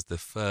industry as the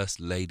First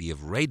Lady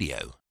of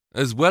Radio.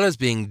 As well as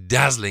being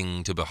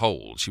dazzling to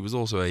behold, she was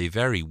also a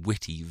very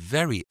witty,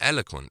 very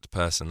eloquent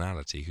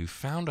personality who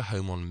found a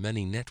home on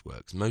many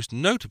networks, most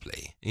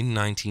notably in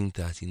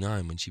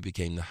 1939 when she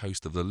became the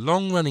host of the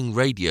long-running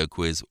radio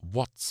quiz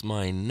What's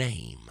My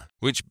Name?,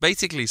 which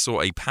basically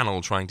saw a panel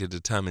trying to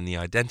determine the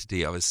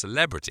identity of a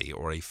celebrity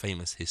or a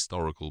famous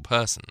historical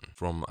person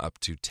from up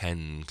to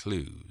 10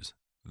 clues.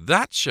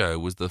 That show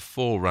was the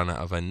forerunner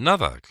of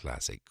another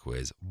classic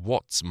quiz,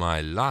 What's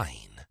My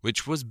Line?,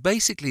 which was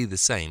basically the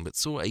same but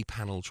saw a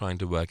panel trying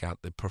to work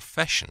out the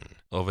profession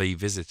of a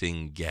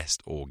visiting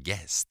guest or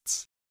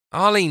guests.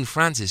 Arlene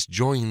Francis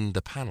joined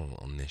the panel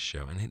on this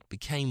show, and it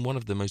became one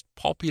of the most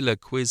popular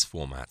quiz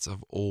formats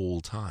of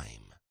all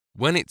time.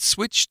 When it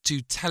switched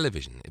to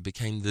television, it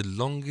became the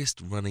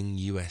longest-running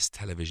US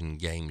television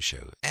game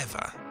show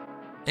ever.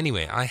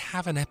 Anyway, I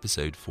have an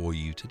episode for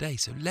you today,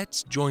 so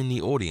let's join the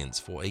audience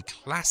for a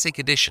classic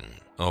edition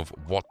of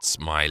What's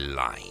My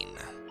Line?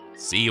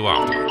 See you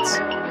afterwards.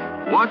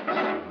 What's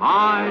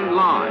My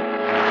Line?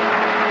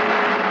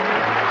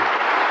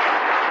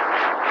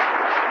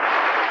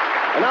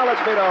 And now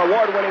let's meet our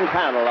award-winning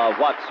panel of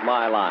What's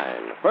My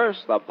Line.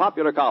 First, the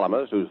popular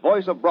columnist whose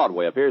voice of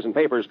Broadway appears in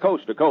papers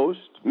coast to coast,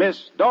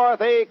 Miss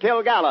Dorothy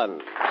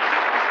Kilgallen.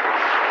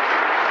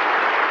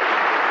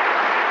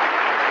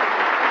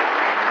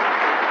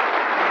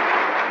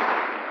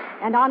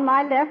 And on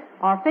my left,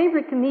 our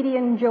favorite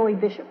comedian, Joey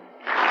Bishop.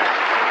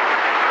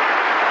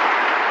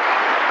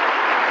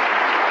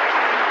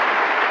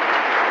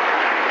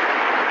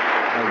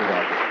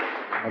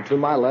 And to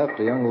my left,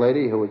 a young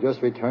lady who had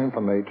just returned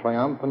from a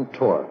triumphant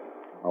tour,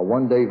 a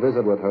one-day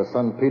visit with her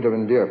son Peter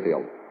in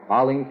Deerfield,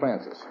 Arlene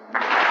Francis.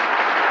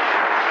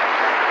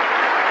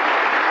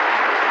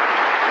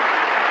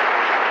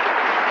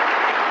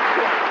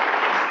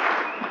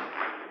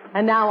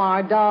 And now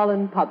our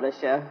darling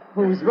publisher,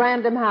 whose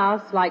Random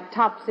House, like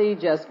Topsy,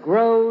 just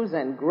grows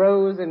and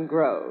grows and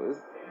grows,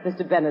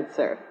 Mr. Bennett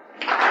Cerf.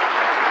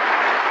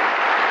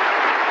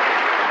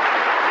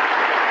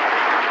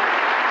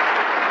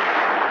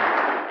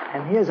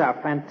 And here's our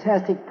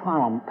fantastic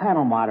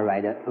panel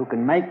moderator who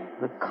can make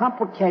the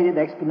complicated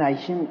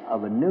explanation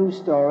of a news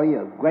story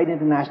of great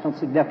international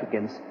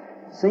significance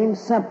seem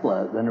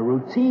simpler than a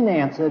routine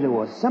answer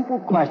to a simple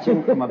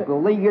question from a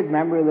beleaguered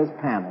member of this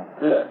panel.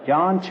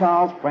 John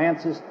Charles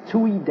Francis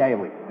Toohey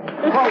Daly.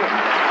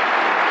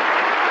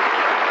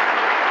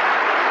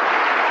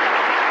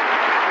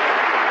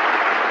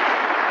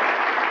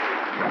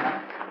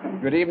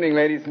 Good evening,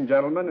 ladies and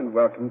gentlemen, and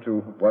welcome to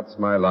What's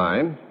My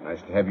Line.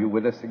 Nice to have you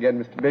with us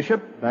again, Mr.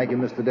 Bishop. Thank you,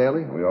 Mr.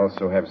 Daly. We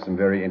also have some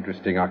very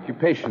interesting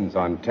occupations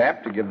on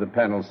tap to give the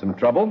panel some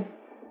trouble.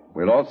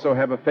 We'll also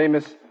have a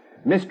famous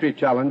mystery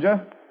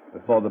challenger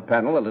before the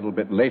panel a little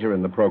bit later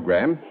in the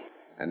program.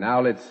 And now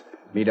let's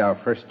meet our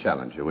first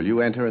challenger. Will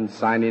you enter and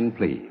sign in,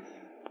 please?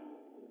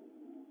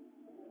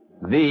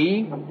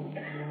 The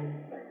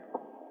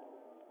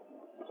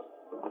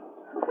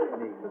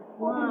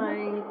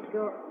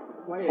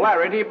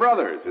Flaherty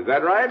Brothers. Is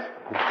that right?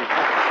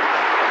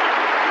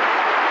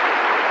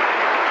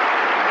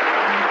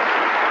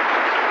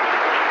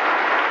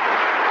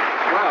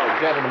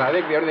 Well, gentlemen, I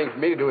think the only thing for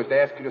me to do is to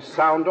ask you to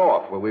sound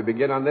off. Will we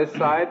begin on this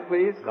side,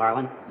 please?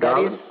 Garland.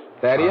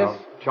 Thaddeus.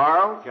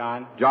 Charles.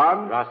 John.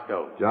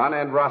 Roscoe. John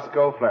and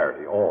Roscoe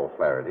Flaherty. All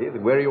Flahertys.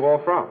 And where are you all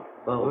from?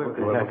 Well, we're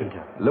Kentucky.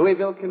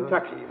 Louisville,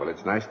 Kentucky. Well,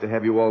 it's nice to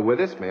have you all with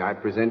us. May I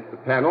present the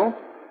panel,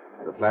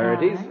 the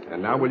Flahertys?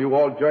 And now will you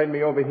all join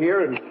me over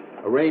here and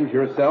arrange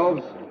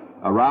yourselves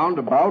around,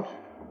 about,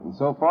 and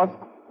so forth?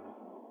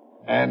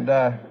 And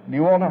do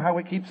you all know how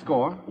we keep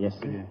score? Yes,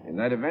 sir. In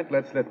that event,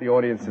 let's let the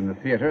audience in the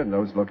theater and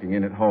those looking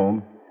in at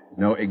home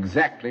know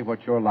exactly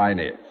what your line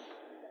is.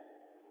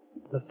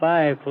 The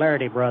 5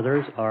 Flaherty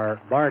brothers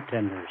are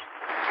bartenders.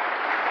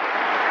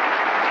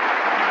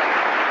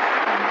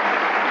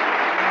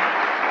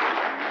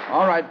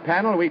 All right,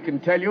 panel, we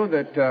can tell you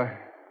that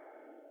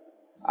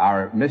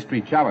our mystery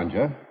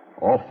challenger,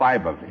 all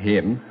 5 of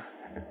him,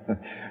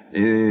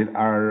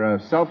 are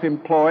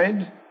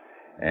self-employed,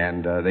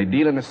 and they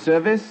deal in a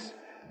service,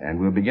 and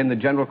we'll begin the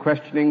general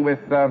questioning with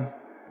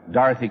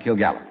Dorothy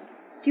Kilgallen.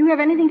 Do you have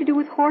anything to do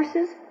with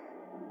horses?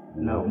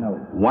 No.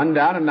 1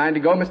 down and 9 to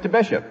go, Mr.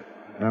 Bishop.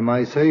 Am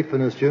I safe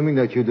in assuming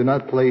that you do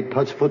not play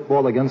touch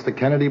football against the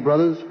Kennedy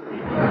brothers?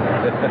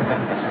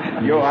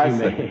 You are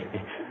safe.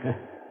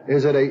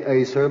 Is it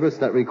a service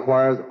that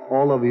requires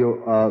all of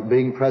you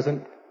being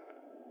present?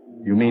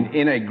 You mean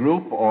in a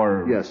group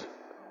or... Yes.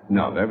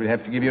 No, they would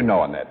have to give you a no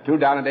on that. 2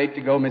 down and 8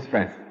 to go, Miss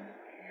Francis.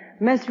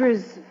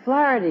 Messrs.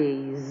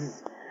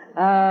 Flaherty's,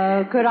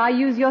 could I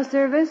use your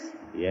service?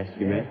 Yes,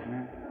 you may.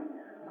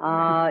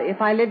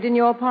 If I lived in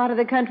your part of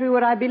the country,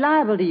 would I be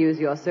liable to use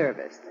your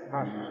service?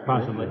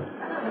 Possibly.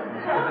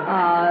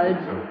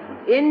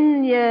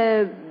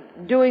 In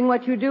doing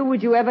what you do,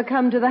 would you ever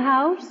come to the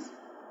house?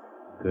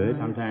 Good,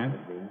 sometimes.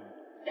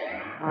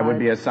 That would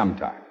be a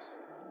sometimes.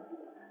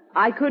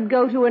 I could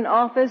go to an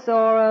office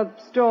or a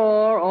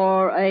store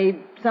or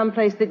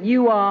someplace that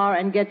you are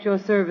and get your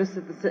service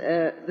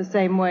at the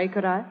same way,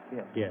 could I?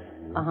 Yes.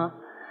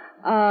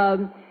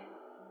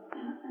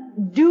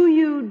 Do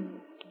you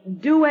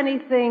do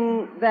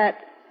anything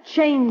that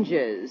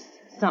changes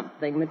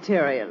something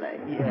materially?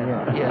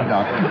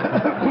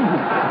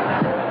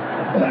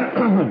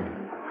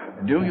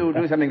 Do you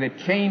do something that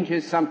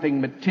changes something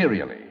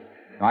materially?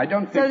 I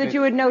don't think so that you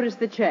would notice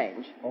the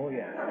change. Oh,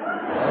 yeah.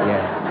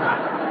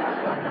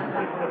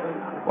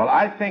 Well,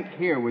 I think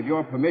here, with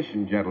your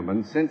permission,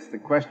 gentlemen, since the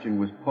question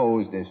was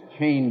posed as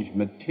change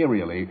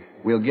materially,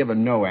 we'll give a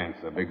no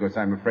answer, because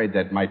I'm afraid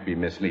that might be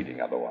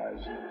misleading otherwise.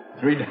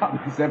 3 down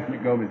and 7 to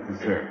go, Mr.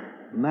 Sir.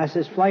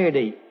 Mrs.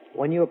 Flaherty,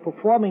 when you're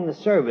performing the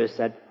service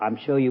that I'm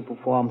sure you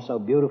perform so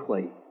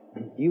beautifully,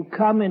 you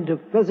come into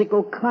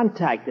physical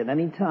contact at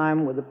any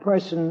time with the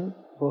person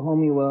for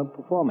whom you were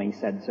performing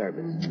said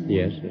service.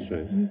 Yes, that's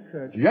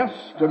right.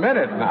 Just a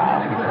minute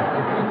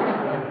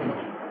now.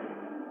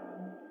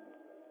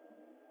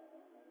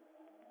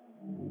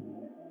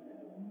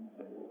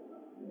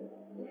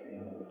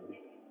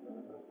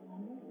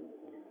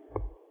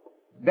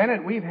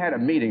 Bennett, we've had a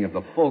meeting of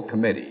the full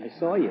committee. I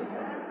saw you.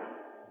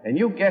 And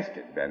you guessed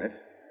it, Bennett.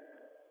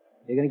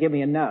 You're going to give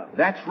me a no.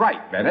 That's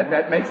right, Bennett.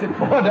 That makes it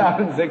 4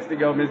 down and 6 to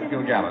go, Miss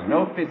Kilgallen.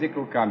 No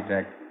physical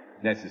contact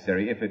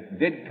necessary. If it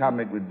did come,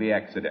 it would be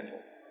accidental.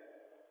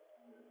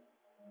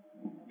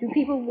 Do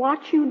people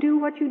watch you do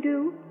what you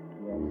do?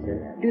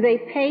 Yes. Do they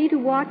pay to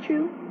watch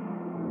you?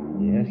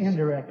 Yes.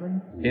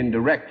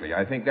 Indirectly.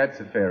 I think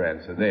that's a fair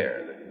answer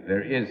there.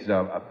 There is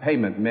a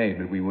payment made,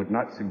 but we would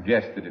not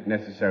suggest that it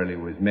necessarily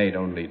was made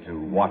only to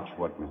watch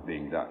what was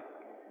being done.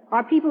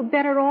 Are people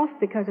better off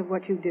because of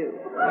what you do?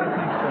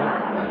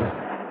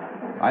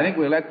 I think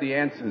we'll let the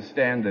answer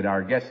stand that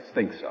our guests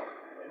think so.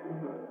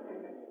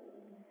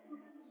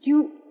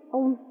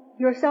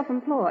 You're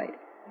self-employed?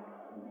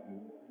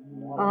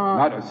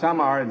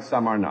 Some are and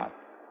some are not.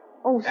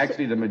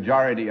 Actually, the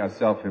majority are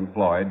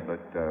self-employed, but...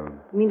 You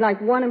mean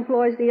like one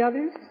employs the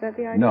others? Is that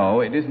the idea?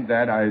 No, it isn't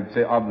that. I'd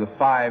say of the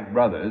 5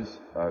 brothers,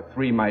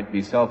 3 might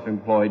be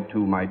self-employed,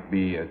 2 might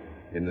be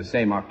in the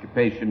same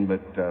occupation,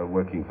 but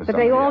working for somebody But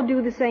they all else.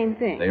 do the same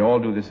thing? They all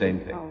do the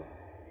same thing. Oh.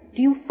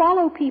 Do you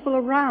follow people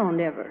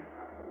around ever?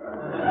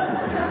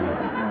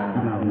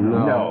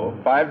 No.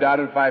 5 down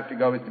and 5 to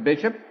go, Mr.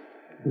 Bishop.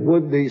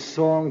 Would the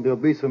song, "There'll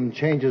Be Some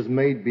Changes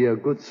Made," be a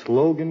good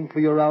slogan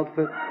for your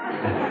outfit?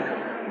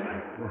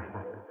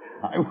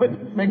 I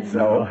wouldn't think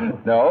so.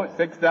 No.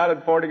 6 down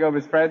and 4 to go,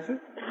 Miss Francis.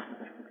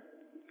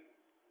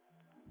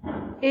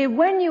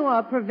 When you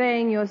are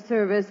purveying your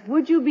service,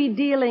 would you be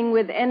dealing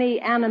with any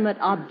animate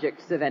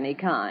objects of any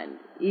kind,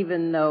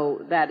 even though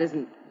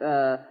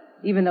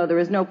there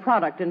is no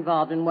product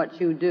involved in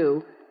what you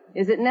do?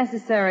 Is it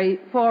necessary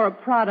for a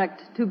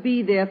product to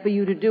be there for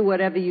you to do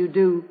whatever you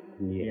do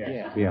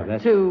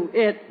That's to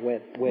it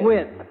with?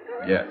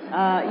 Yes.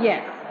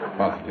 Yes.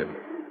 Positively.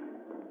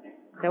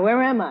 So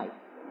where am I?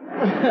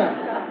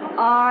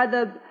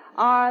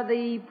 Are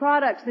the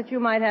products that you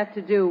might have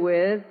to do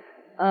with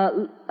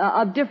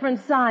of different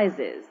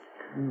sizes?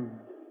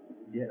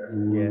 Yes.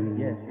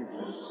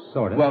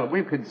 Sort of. Well,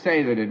 we could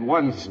say that at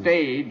one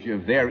stage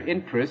of their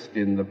interest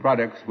in the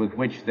products with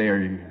which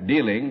they're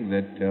dealing,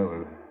 that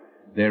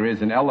there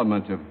is an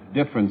element of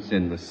difference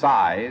in the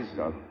size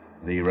of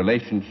the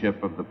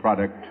relationship of the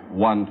product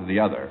one to the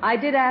other. I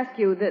did ask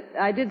you that,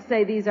 I did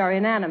say these are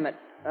inanimate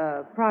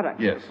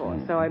products, Yes. of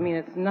course. So, I mean,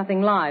 it's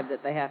nothing live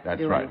that they have to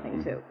That's do right.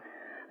 anything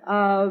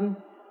to.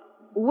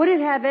 Would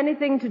it have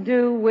anything to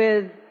do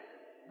with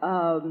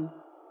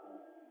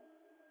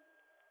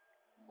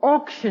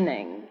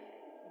auctioning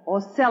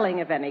or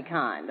selling of any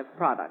kind of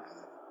products?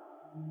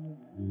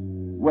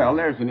 Well,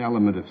 there's an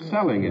element of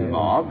selling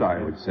involved,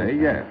 I would say,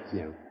 yes.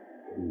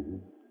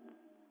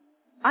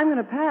 I'm going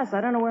to pass.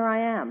 I don't know where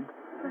I am.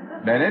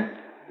 Bennett?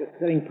 You're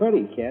sitting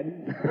pretty,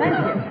 kid. Thank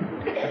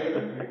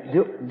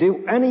you.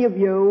 Do any of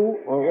you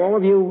or all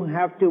of you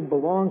have to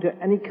belong to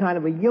any kind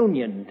of a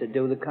union to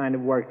do the kind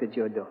of work that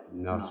you're doing?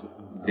 No, sir.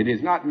 It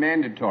is not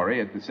mandatory.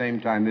 At the same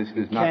time, this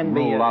does not can be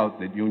rule a- out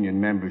that union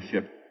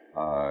membership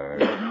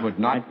would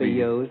not be be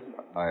used.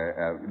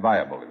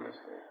 viable in this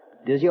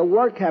case. Does your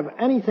work have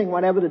anything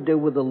whatever to do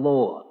with the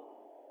law?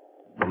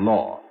 The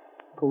law?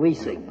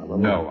 Policing?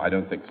 No, I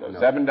don't think so.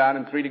 7 down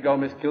and 3 to go,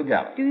 Miss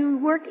Kilgallen. Do you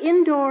work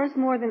indoors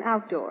more than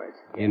outdoors?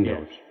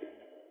 Indoors.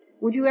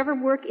 Would you ever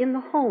work in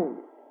the home?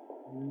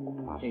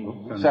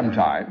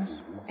 Sometimes.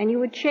 And you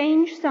would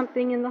change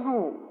something in the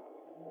home?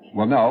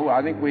 Well, no,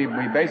 I think we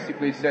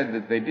basically said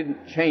that they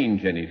didn't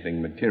change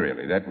anything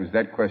materially.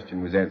 That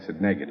question was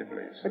answered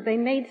negatively. But they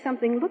made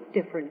something look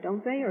different,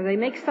 don't they? Or they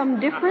make some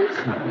difference?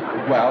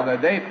 Well,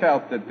 they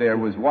felt that there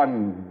was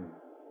one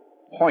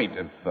point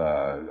of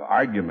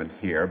argument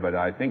here, but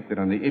I think that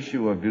on the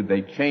issue of do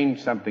they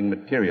change something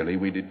materially,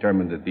 we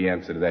determined that the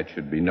answer to that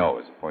should be no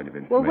as a point of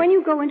information. Well, when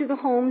you go into the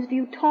homes, do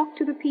you talk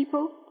to the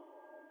people?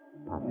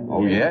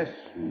 Oh, yes.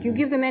 Do you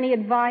give them any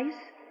advice?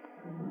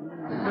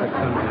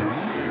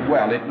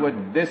 Well,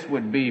 this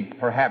would be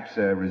perhaps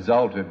a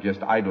result of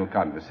just idle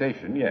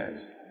conversation, yes.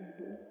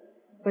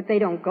 But they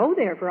don't go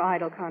there for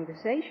idle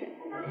conversation.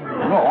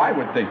 No, I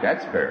would think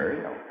that's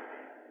fair.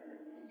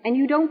 And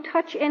you don't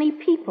touch any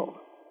people.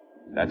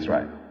 That's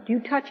right. Do you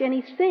touch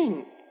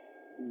anything?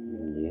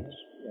 Yes.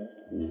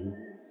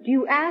 Do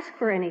you ask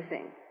for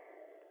anything?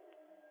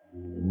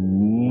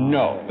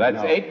 No.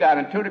 That's 8 down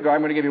and 2 to go. I'm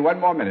going to give you one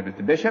more minute.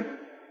 Mr. Bishop?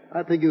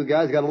 I think you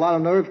guys got a lot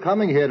of nerve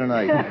coming here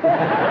tonight.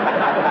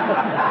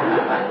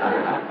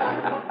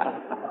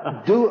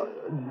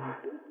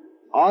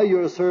 Are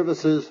your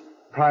services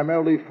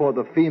primarily for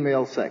the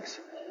female sex?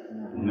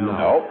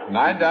 No.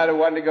 9 down and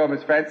 1 to go,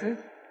 Miss Francis?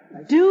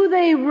 Do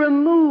they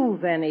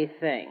remove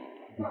anything?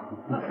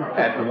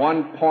 At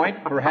one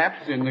point,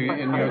 perhaps, in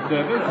your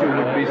service, you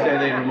would say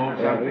they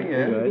removed something,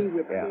 yes?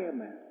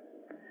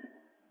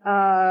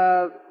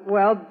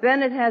 Well,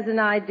 Bennett has an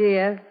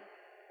idea.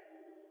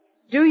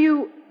 Do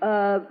you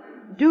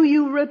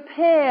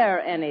repair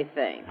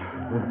anything?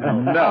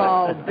 No.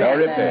 Oh, No Bennett.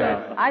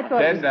 repair. I thought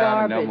 10 it was down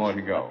garbage. and no more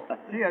to go.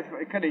 See,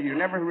 you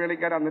never really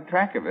got on the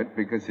track of it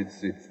because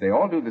they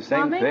all do the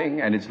same Tommy?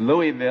 thing, and it's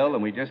Louisville,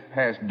 and we just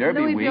passed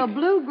Derby Louisville Week.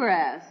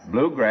 bluegrass.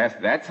 Bluegrass,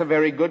 that's a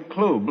very good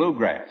clue,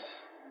 bluegrass.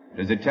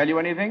 Does it tell you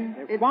anything?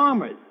 It's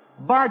farmers.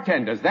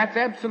 Bartenders, that's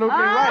absolutely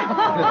right.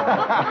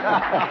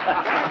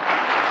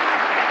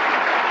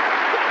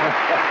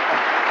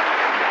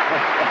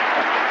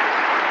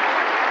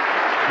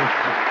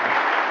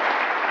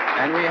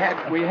 And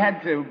we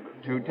had to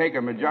take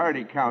a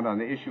majority count on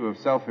the issue of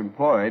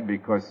self-employed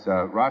because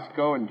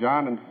Roscoe and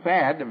John and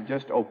Fad have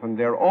just opened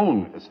their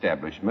own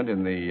establishment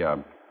in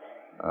the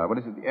what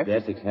is it? The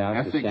Essex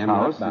House, the Essex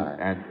Shamrock House, Bar.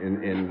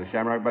 and in the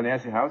Shamrock Bar, the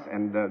Essex House,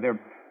 and their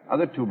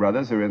other 2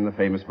 brothers are in the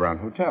famous Brown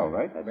Hotel,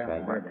 right? That's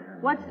right.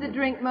 What's the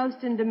drink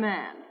most in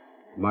demand?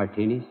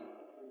 Martinis.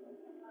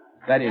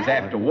 That is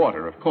after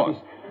water, of course.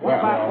 What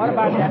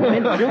about that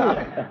mint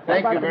julep?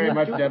 Thank you very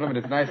much, gentlemen.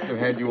 It's nice to have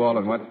had you all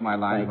on What's My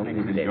Line. Hope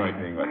you've enjoyed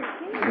being with us.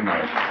 Good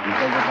night. You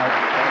say good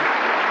night?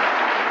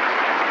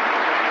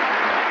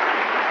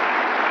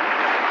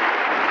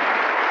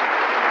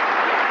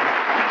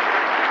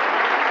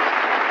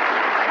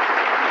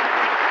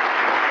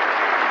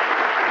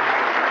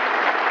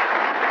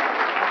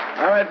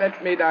 All right,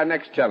 let's meet our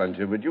next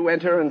challenger. Would you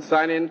enter and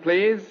sign in,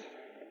 please?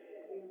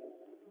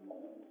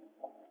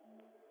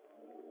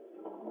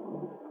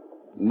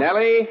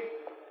 Nellie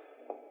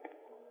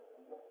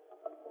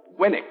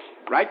Winnick.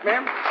 Right,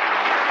 ma'am?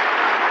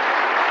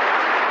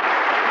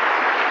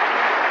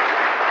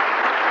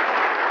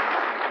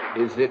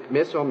 Is it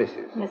Miss or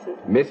Mrs.? Mrs.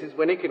 Mrs.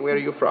 Winnick, and where are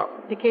you from?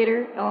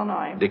 Decatur,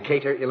 Illinois.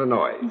 Decatur,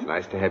 Illinois. It's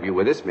nice to have you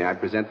with us. May I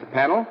present the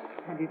panel?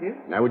 How do you do?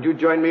 Now, would you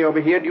join me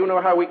over here? Do you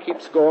know how we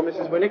keep score,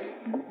 Mrs. Winnick?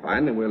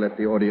 Fine, then we'll let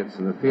the audience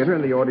in the theater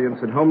and the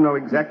audience at home know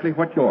exactly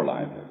what your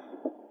line is.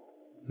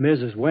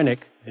 Mrs. Winnick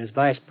is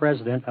vice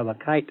president of a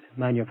kite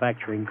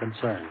manufacturing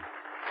concern.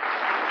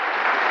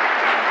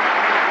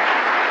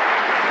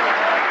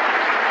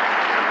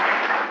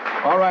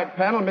 All right,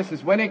 panel,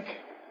 Mrs. Winnick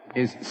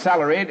is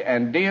salaried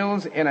and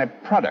deals in a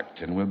product,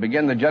 and we'll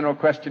begin the general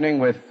questioning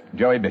with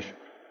Joey Bishop.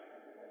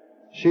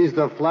 She's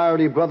the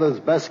Flaherty Brothers'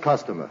 best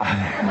customer.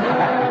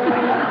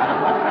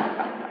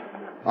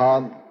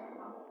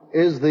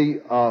 Is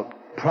the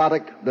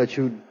product that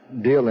you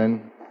deal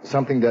in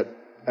something that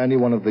any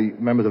one of the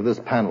members of this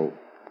panel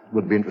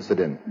would be interested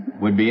in?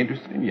 Would be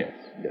interested in, yes.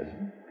 Yes.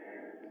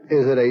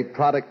 Is it a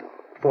product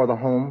for the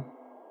home?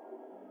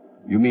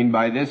 You mean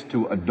by this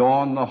to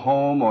adorn the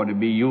home or to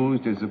be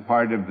used as a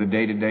part of the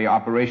day-to-day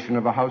operation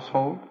of a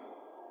household?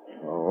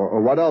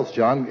 Or what else,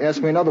 John?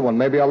 Ask me another one.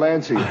 Maybe I'll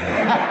answer you. Maybe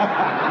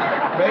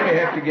I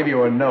have to give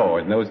you a no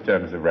in those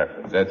terms of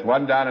reference. That's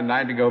 1 down and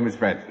 9 to go, Miss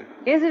Francis.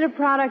 Is it a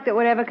product that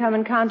would ever come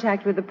in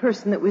contact with the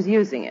person that was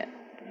using it?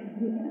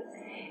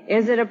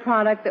 Is it a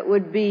product that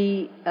would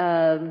be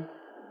on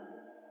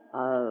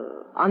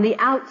the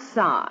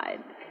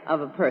outside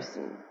of a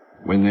person?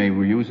 When they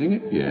were using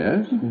it,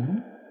 yes. Mm-hmm.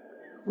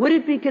 Would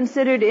it be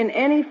considered in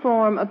any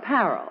form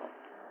apparel?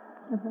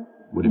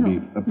 Would it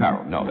be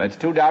apparel? No, that's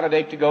 2 down and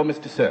 8 to go,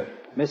 Mr. Sir.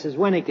 Mrs.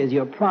 Winnick, is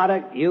your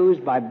product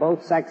used by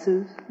both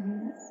sexes?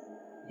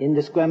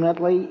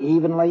 Indiscriminately,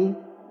 evenly?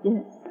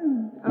 Yes.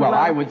 Well,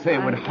 I would say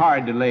it would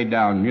hard to lay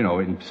down,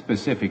 in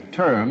specific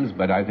terms,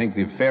 but I think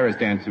the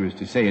fairest answer is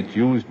to say it's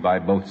used by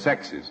both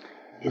sexes.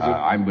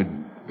 I would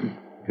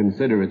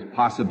consider it's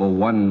possible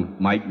one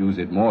might use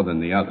it more than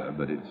the other,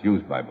 but it's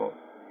used by both.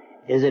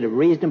 Is it a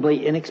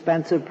reasonably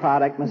inexpensive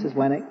product, Mrs.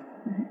 Winnick?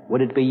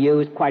 Would it be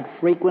used quite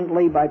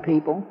frequently by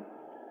people?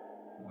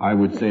 I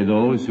would say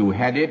those who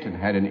had it and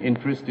had an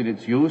interest in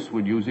its use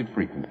would use it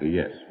frequently,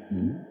 yes.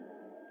 Mm-hmm.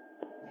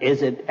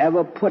 Is it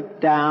ever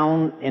put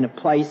down in a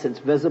place that's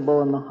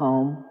visible in the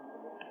home?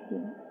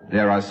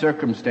 There are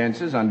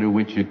circumstances under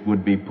which it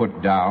would be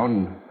put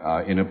down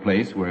in a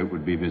place where it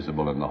would be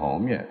visible in the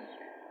home, yes.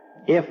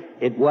 If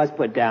it was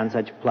put down in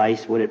such a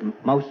place, would it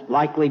most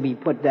likely be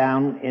put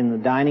down in the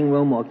dining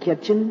room or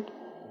kitchen?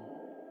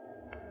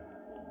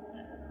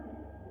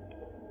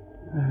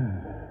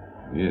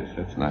 Yes,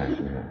 that's nice.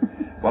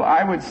 Well,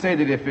 I would say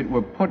that if it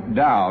were put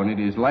down, it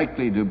is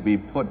likely to be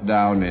put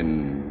down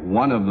in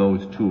one of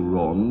those 2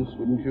 rooms,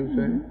 wouldn't you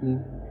say?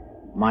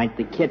 Mm-hmm. Might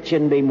the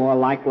kitchen be more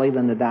likely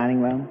than the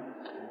dining room?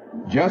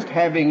 Just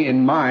having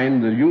in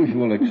mind the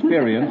usual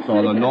experience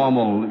or the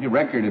normal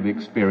record of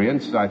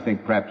experience, I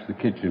think perhaps the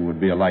kitchen would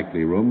be a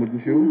likely room,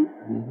 wouldn't you?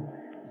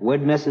 Mm-hmm.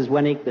 Would Mrs.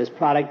 Winnick, this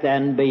product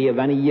then be of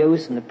any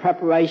use in the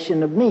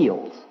preparation of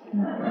meals?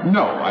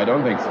 No, I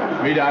don't think so.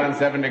 3 down and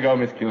 7 to go,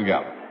 Miss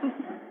Kilgallen.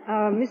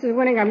 Mrs.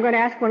 Winnick, I'm going to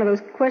ask one of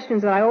those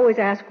questions that I always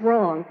ask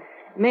wrong.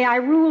 May I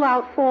rule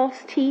out false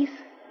teeth?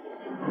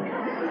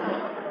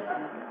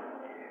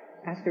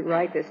 Asked it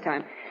right this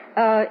time.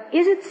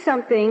 Is it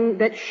something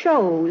that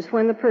shows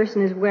when the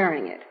person is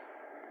wearing it?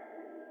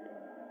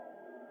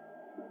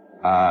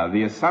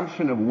 The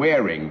assumption of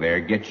wearing there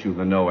gets you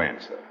the no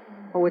answer.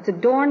 Oh, it's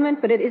adornment,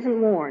 but it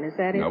isn't worn. Is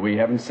that it? No, we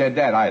haven't said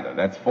that either.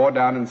 That's 4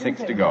 down and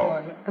 6 to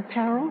go.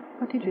 Apparel?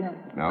 What did you know?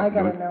 No, I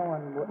got to know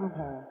on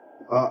apparel.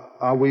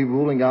 Are we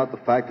ruling out the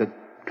fact that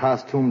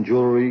costume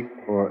jewelry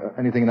or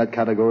anything in that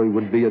category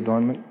would be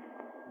adornment?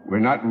 We're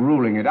not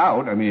ruling it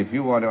out. I mean, if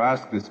you want to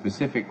ask the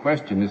specific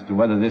question as to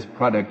whether this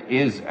product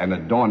is an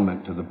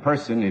adornment to the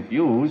person if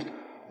used...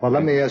 Well,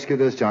 let me ask you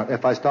this, John.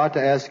 If I start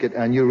to ask it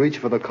and you reach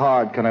for the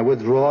card, can I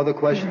withdraw the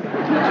question?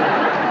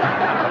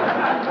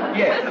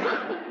 Yes.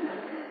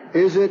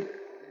 Is it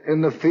in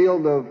the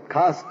field of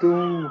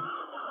costume?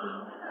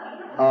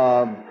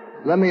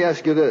 Let me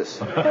ask you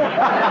this.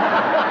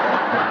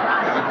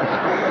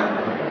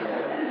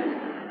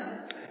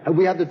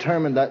 We have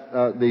determined that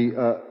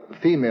the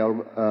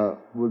female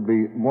would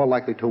be more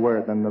likely to wear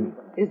it than the...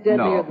 Is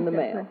deadlier than the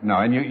male. No,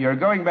 and you're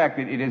going back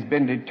that it has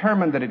been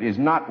determined that it is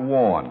not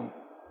worn.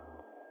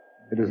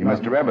 It is you not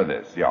must remember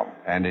this, yeah.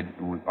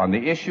 And on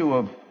the issue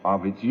of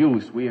its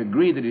use, we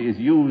agree that it is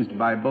used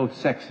by both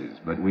sexes,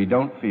 but we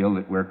don't feel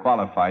that we're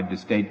qualified to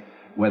state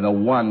whether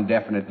one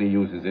definitely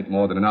uses it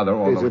more than another,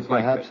 although it's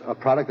perhaps a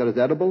product that is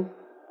edible?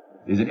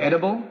 Is it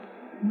edible?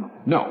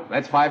 No.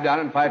 That's 5 down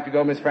and 5 to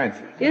go, Miss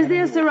Francis. Is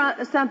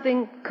there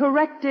something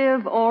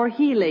corrective or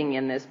healing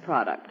in this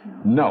product?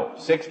 No.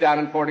 6 down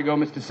and 4 to go,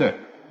 Mr. Sir.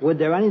 Would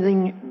there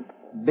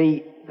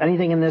be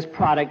anything in this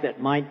product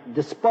that might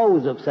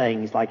dispose of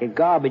things like a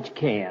garbage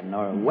can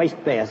or a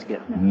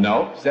wastebasket?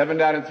 No. 7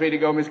 down and 3 to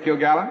go, Miss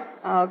Kilgallen.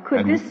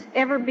 Could this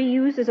ever be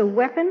used as a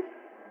weapon?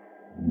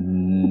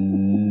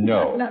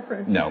 No.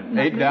 No.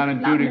 8 down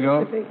and 2 to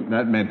go.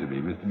 Not meant to be,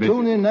 Mr. Bishop.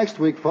 Tune in next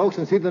week, folks,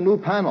 and see the new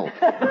panel.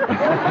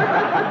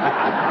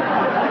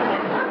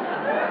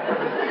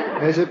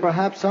 Is it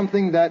perhaps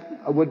something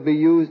that would be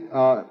used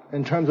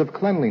in terms of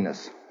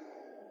cleanliness?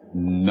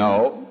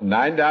 No.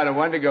 9 down and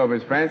 1 to go,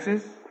 Miss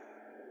Francis.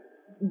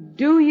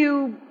 Do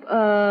you,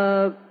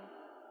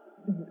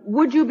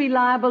 would you be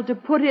liable to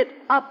put it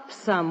up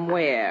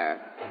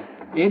somewhere?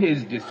 It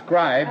is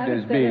described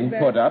as being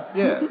put up,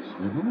 yes.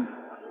 Mm-hmm.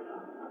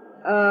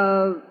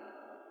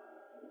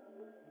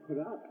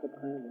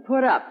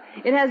 Put up.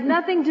 It has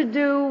nothing to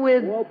do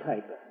with...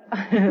 Wallpaper.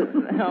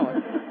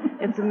 No,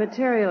 it's a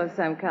material of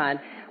some kind.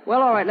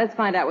 Well, all right, let's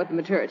find out what the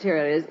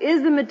material is.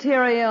 Is the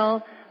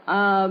material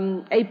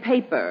a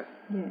paper?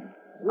 Yes.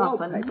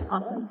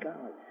 Often.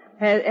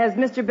 Has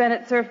Mr.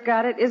 Bennett Cerf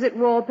got it? Is it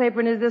wallpaper,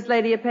 and is this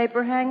lady a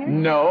paper hanger?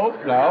 No.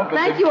 But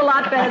Thank you a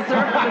lot, Bennett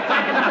Cerf, for the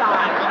second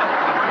time.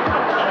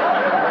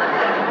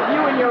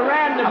 You and your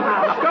random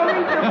house. Go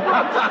read your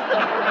books.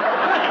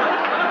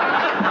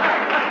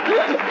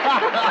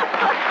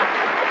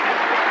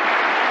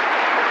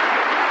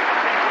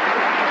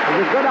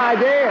 It's a good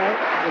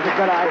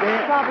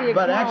idea. Probably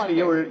But actually,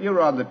 you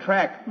were on the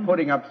track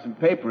putting up some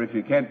paper. If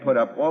you can't put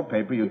up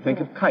wallpaper, you'd think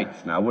of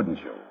kites now, wouldn't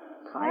you?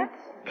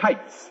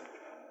 Kites.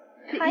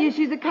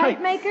 She's a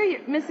kite maker,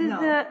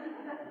 Mrs.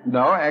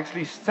 No,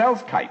 actually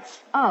sells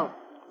kites. Oh.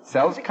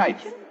 Sells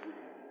kites.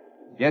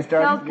 Yes,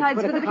 darling? Sells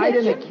kites for the Kite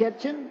in the kitchen?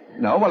 kitchen?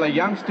 No, well, a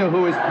youngster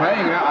who is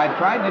playing, I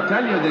tried to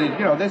tell you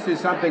that, this is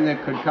something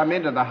that could come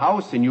into the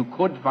house, and you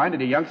could find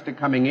it. A youngster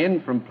coming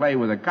in from play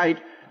with a kite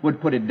would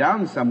put it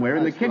down somewhere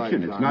in the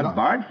kitchen. It's not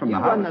barred from the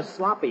house. You run the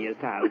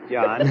sloppiest house,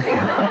 John.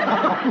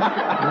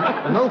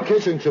 No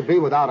kitchen should be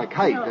without a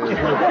kite. There's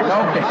no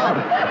question about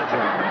it.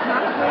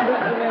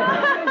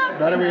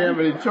 Not that we have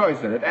any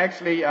choice in it.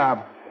 Actually,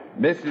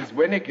 Mrs.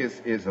 Winnick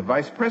is a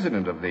vice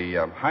president of the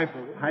High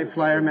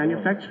Flyer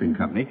Manufacturing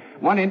Company.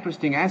 One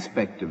interesting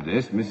aspect of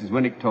this, Mrs.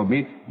 Winnick told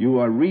me, you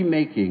are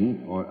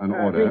remaking an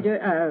order.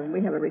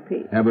 We have a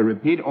repeat. Have a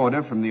repeat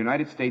order from the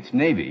United States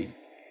Navy.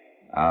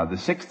 The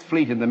 6th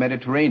Fleet in the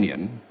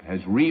Mediterranean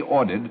has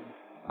reordered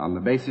on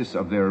the basis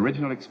of their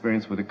original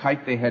experience with a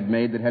kite they had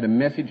made that had a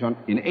message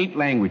in 8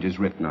 languages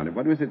written on it.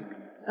 What was it?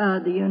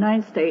 The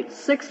United States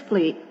 6th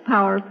Fleet,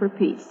 Power for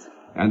Peace.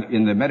 And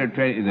in the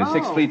Mediterranean, the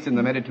 6th Fleet's in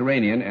the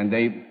Mediterranean, and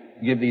they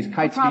give these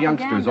kites to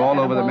youngsters all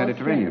over the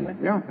Mediterranean.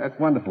 Yeah, that's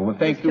wonderful. Well,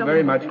 thank you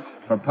very much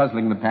for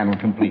puzzling the panel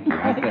completely.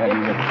 Nice to have you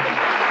with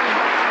us.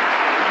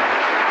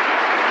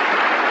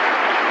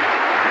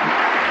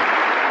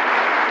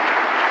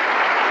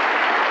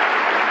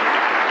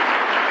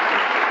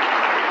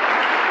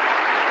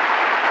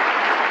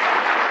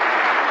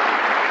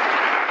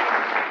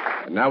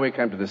 Now we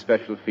come to the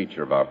special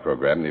feature of our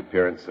program, the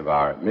appearance of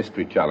our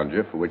mystery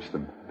challenger, for which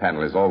the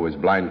panel is always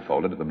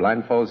blindfolded. Are the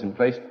blindfolds in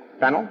place,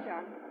 panel?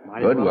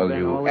 Good. Well,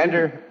 you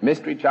enter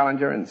mystery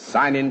challenger and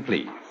sign in,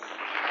 please.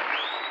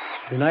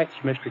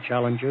 Tonight's mystery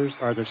challengers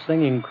are the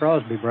singing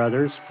Crosby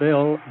brothers,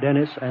 Phil,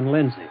 Dennis, and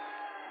Lindsay.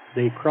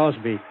 The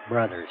Crosby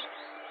brothers.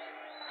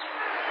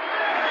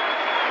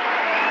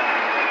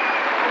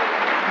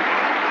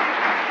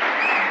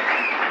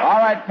 All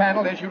right,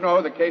 panel, as you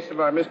know, the case of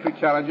our mystery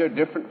challenger,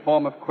 different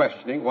form of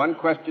questioning. One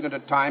question at a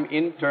time,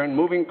 in turn,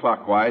 moving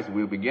clockwise.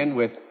 We'll begin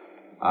with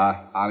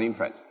Arlene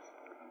Francis.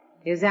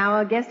 Is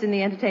our guest in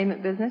the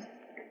entertainment business?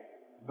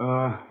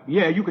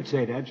 Yeah, you could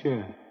say that,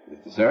 sure.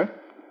 Sir?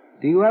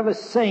 Do you ever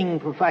sing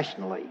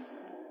professionally?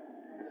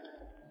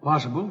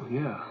 Possible,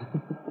 yeah.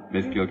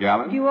 Miss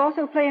Kilgallen? Do you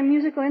also play a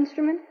musical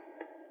instrument?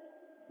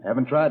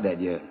 Haven't tried that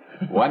yet.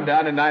 1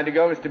 down and 9 to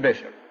go, Mr.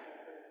 Bishop.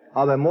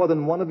 Are there more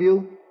than one of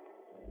you?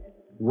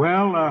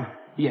 Well,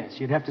 yes,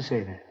 you'd have to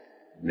say that.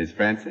 Miss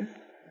Francis?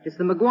 It's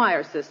the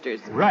McGuire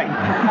sisters. Right.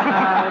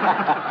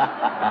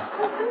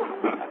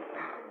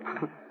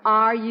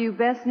 Are you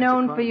best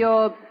known for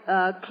your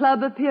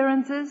club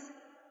appearances?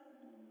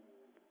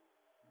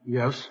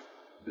 Yes.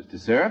 Mr.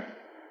 Seraph?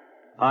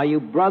 Are you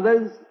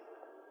brothers?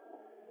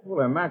 Well,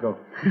 they're Mackle.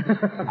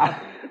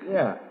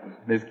 Yeah.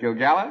 Miss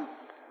Kilgallen?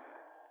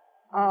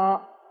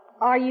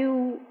 Are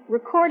you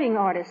recording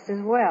artists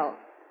as well?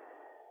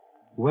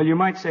 Well, you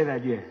might say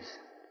that, yes.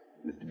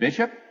 Mr.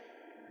 Bishop?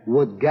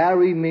 Would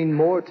Gary mean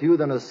more to you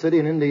than a city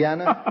in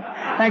Indiana?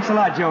 Thanks a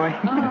lot, Joey.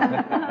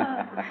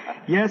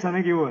 Yes, I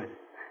think you would.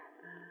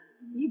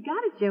 You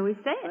got it, Joey.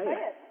 Say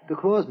it. The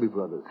Crosby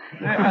brothers.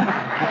 I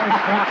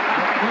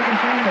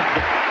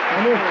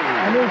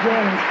knew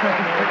Joey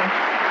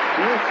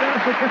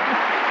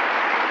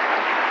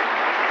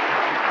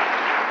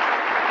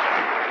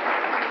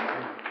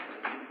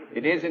was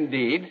It is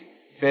indeed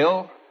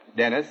Phil,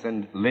 Dennis,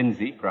 and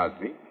Lindsay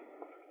Crosby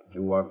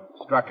who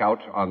struck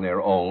out on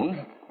their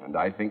own. And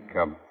I think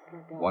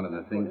one of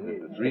the things that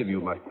the 3 of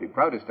you must be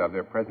proudest of,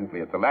 they're presently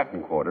at the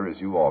Latin Quarter,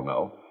 as you all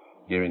know,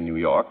 here in New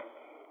York.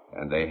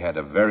 And they had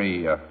a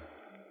very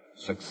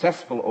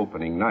successful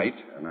opening night.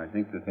 And I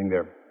think the thing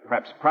they're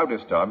perhaps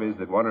proudest of is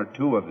that 1 or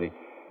 2 of the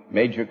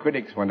major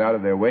critics went out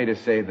of their way to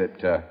say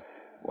that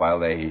while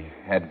they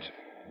had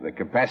the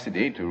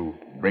capacity to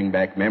bring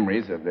back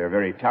memories of their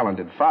very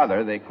talented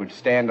father, they could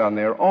stand on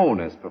their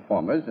own as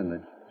performers, and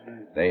that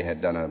they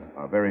had done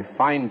a very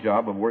fine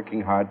job of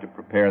working hard to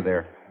prepare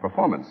their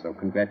performance. So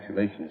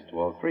congratulations to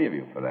all three of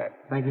you for that.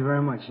 Thank you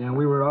very much.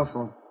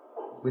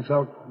 We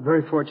felt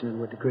very fortunate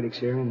with the critics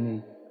here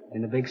in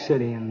the big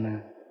city,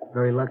 and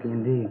very lucky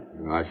indeed.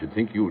 I should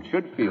think you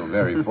should feel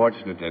very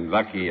fortunate and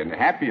lucky and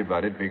happy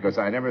about it, because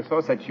I never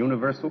saw such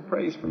universal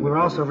praise from you. We're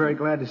also very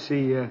glad to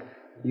see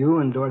you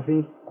and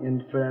Dorothy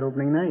in for that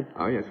opening night.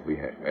 Oh, yes, we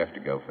have to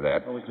go for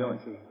that. Where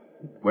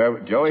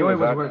was Joey? Joey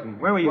was working.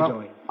 Where were you,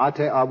 Joey? I'll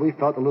tell you, we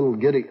felt a little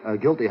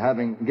guilty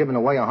having given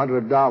away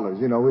 $100.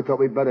 You know, we thought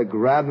we'd better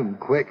grab him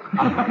quick.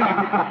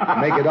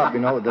 Make it up,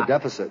 the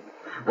deficit.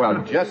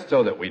 Well, just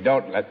so that we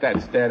don't let that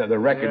stand on the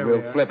record,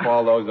 we'll flip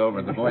all those over,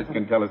 and the boys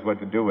can tell us what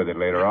to do with it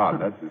later on.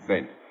 That's the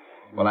thing.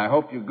 Well, I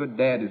hope your good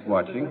dad is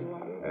watching,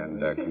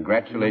 and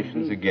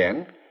congratulations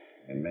again.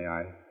 And may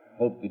I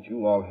hope that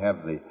you all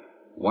have the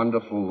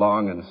wonderful,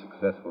 long, and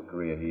successful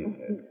career he has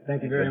had.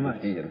 Thank you very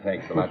much. And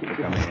thanks a lot for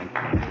coming in.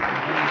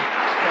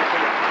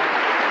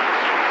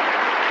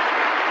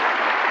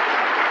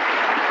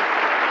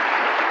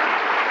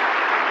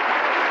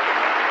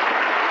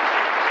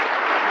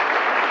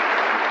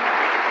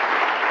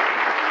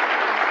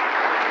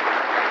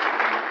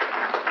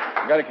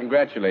 I've got to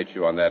congratulate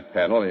you on that,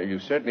 panel. You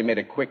certainly made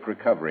a quick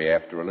recovery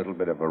after a little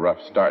bit of a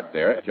rough start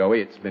there.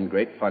 Joey, it's been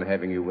great fun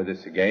having you with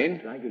us again.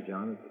 Thank you,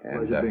 John.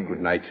 And good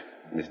night,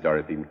 Miss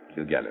Dorothy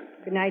Kilgallen.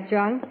 Good night,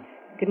 John.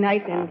 Good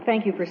night, and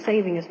thank you for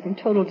saving us from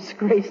total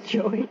disgrace,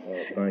 Joey.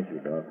 Oh, thank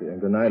you, Dorothy.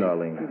 And good night,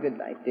 Arlene. Good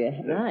night, dear.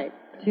 Good night.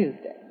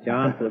 Tuesday.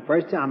 John, for the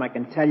first time, I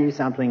can tell you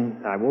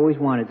something I've always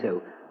wanted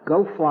to.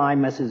 Go fly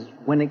Mrs.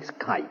 Winnick's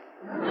kite.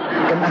 Good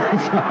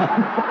night,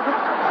 John.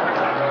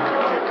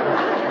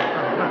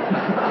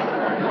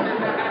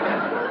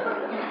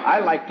 I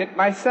liked it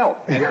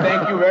myself. And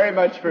thank you very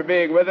much for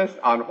being with us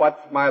on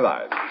What's My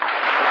Line.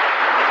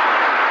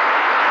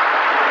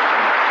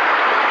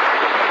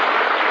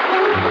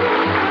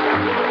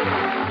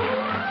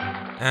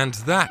 And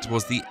that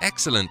was the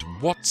excellent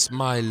What's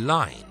My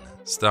Line,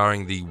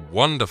 starring the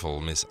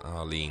wonderful Miss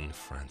Arlene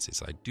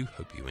Francis. I do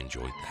hope you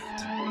enjoyed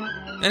that.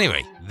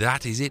 Anyway,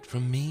 that is it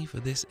from me for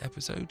this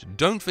episode.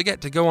 Don't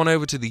forget to go on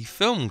over to the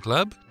Film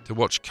Club to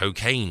watch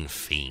Cocaine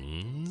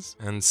Fiends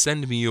and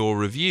send me your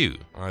review,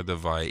 either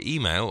via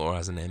email or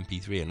as an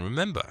MP3. And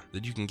remember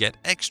that you can get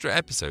extra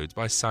episodes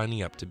by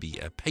signing up to be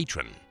a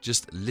patron.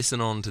 Just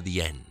listen on to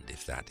the end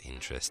if that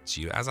interests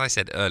you. As I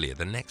said earlier,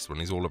 the next one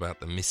is all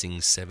about the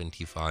missing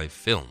 75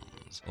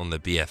 films on the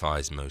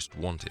BFI's Most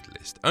Wanted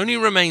list. Only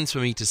remains for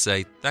me to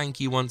say thank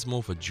you once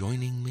more for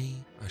joining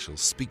me. I shall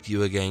speak to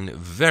you again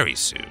very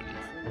soon.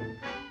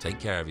 Take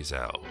care of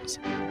yourselves.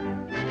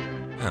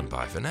 And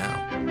bye for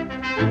now.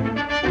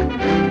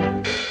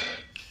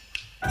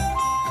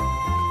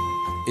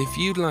 If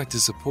you'd like to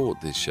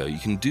support this show, you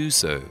can do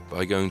so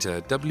by going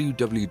to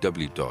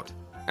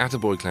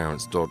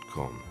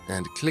www.attaboyclarence.com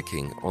and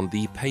clicking on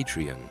the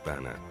Patreon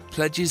banner.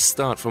 Pledges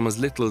start from as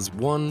little as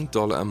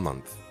 $1 a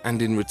month,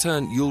 and in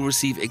return you'll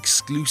receive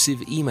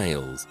exclusive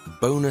emails,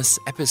 bonus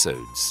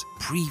episodes,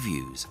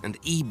 previews, and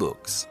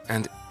ebooks.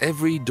 And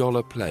every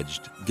dollar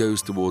pledged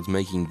goes towards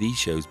making these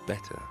shows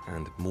better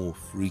and more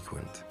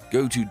frequent.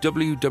 Go to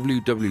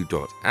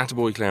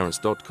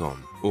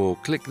www.attaboyclarence.com or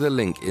click the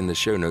link in the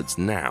show notes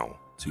now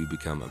to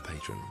become a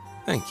patron.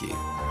 Thank you.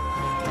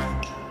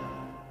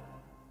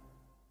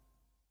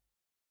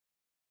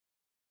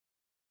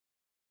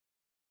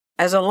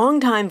 As a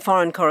longtime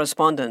foreign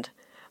correspondent,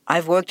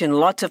 I've worked in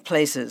lots of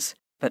places,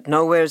 but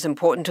nowhere as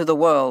important to the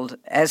world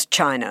as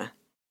China.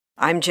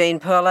 I'm Jane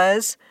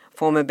Perlez,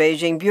 former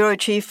Beijing bureau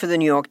chief for the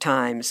New York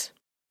Times.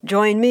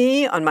 Join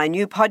me on my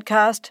new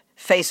podcast,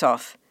 Face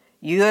Off,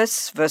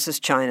 U.S. versus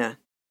China,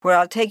 where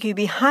I'll take you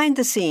behind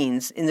the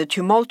scenes in the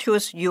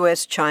tumultuous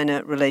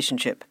U.S.-China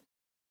relationship.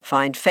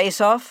 Find Face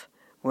Off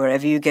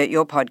wherever you get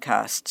your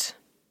podcasts.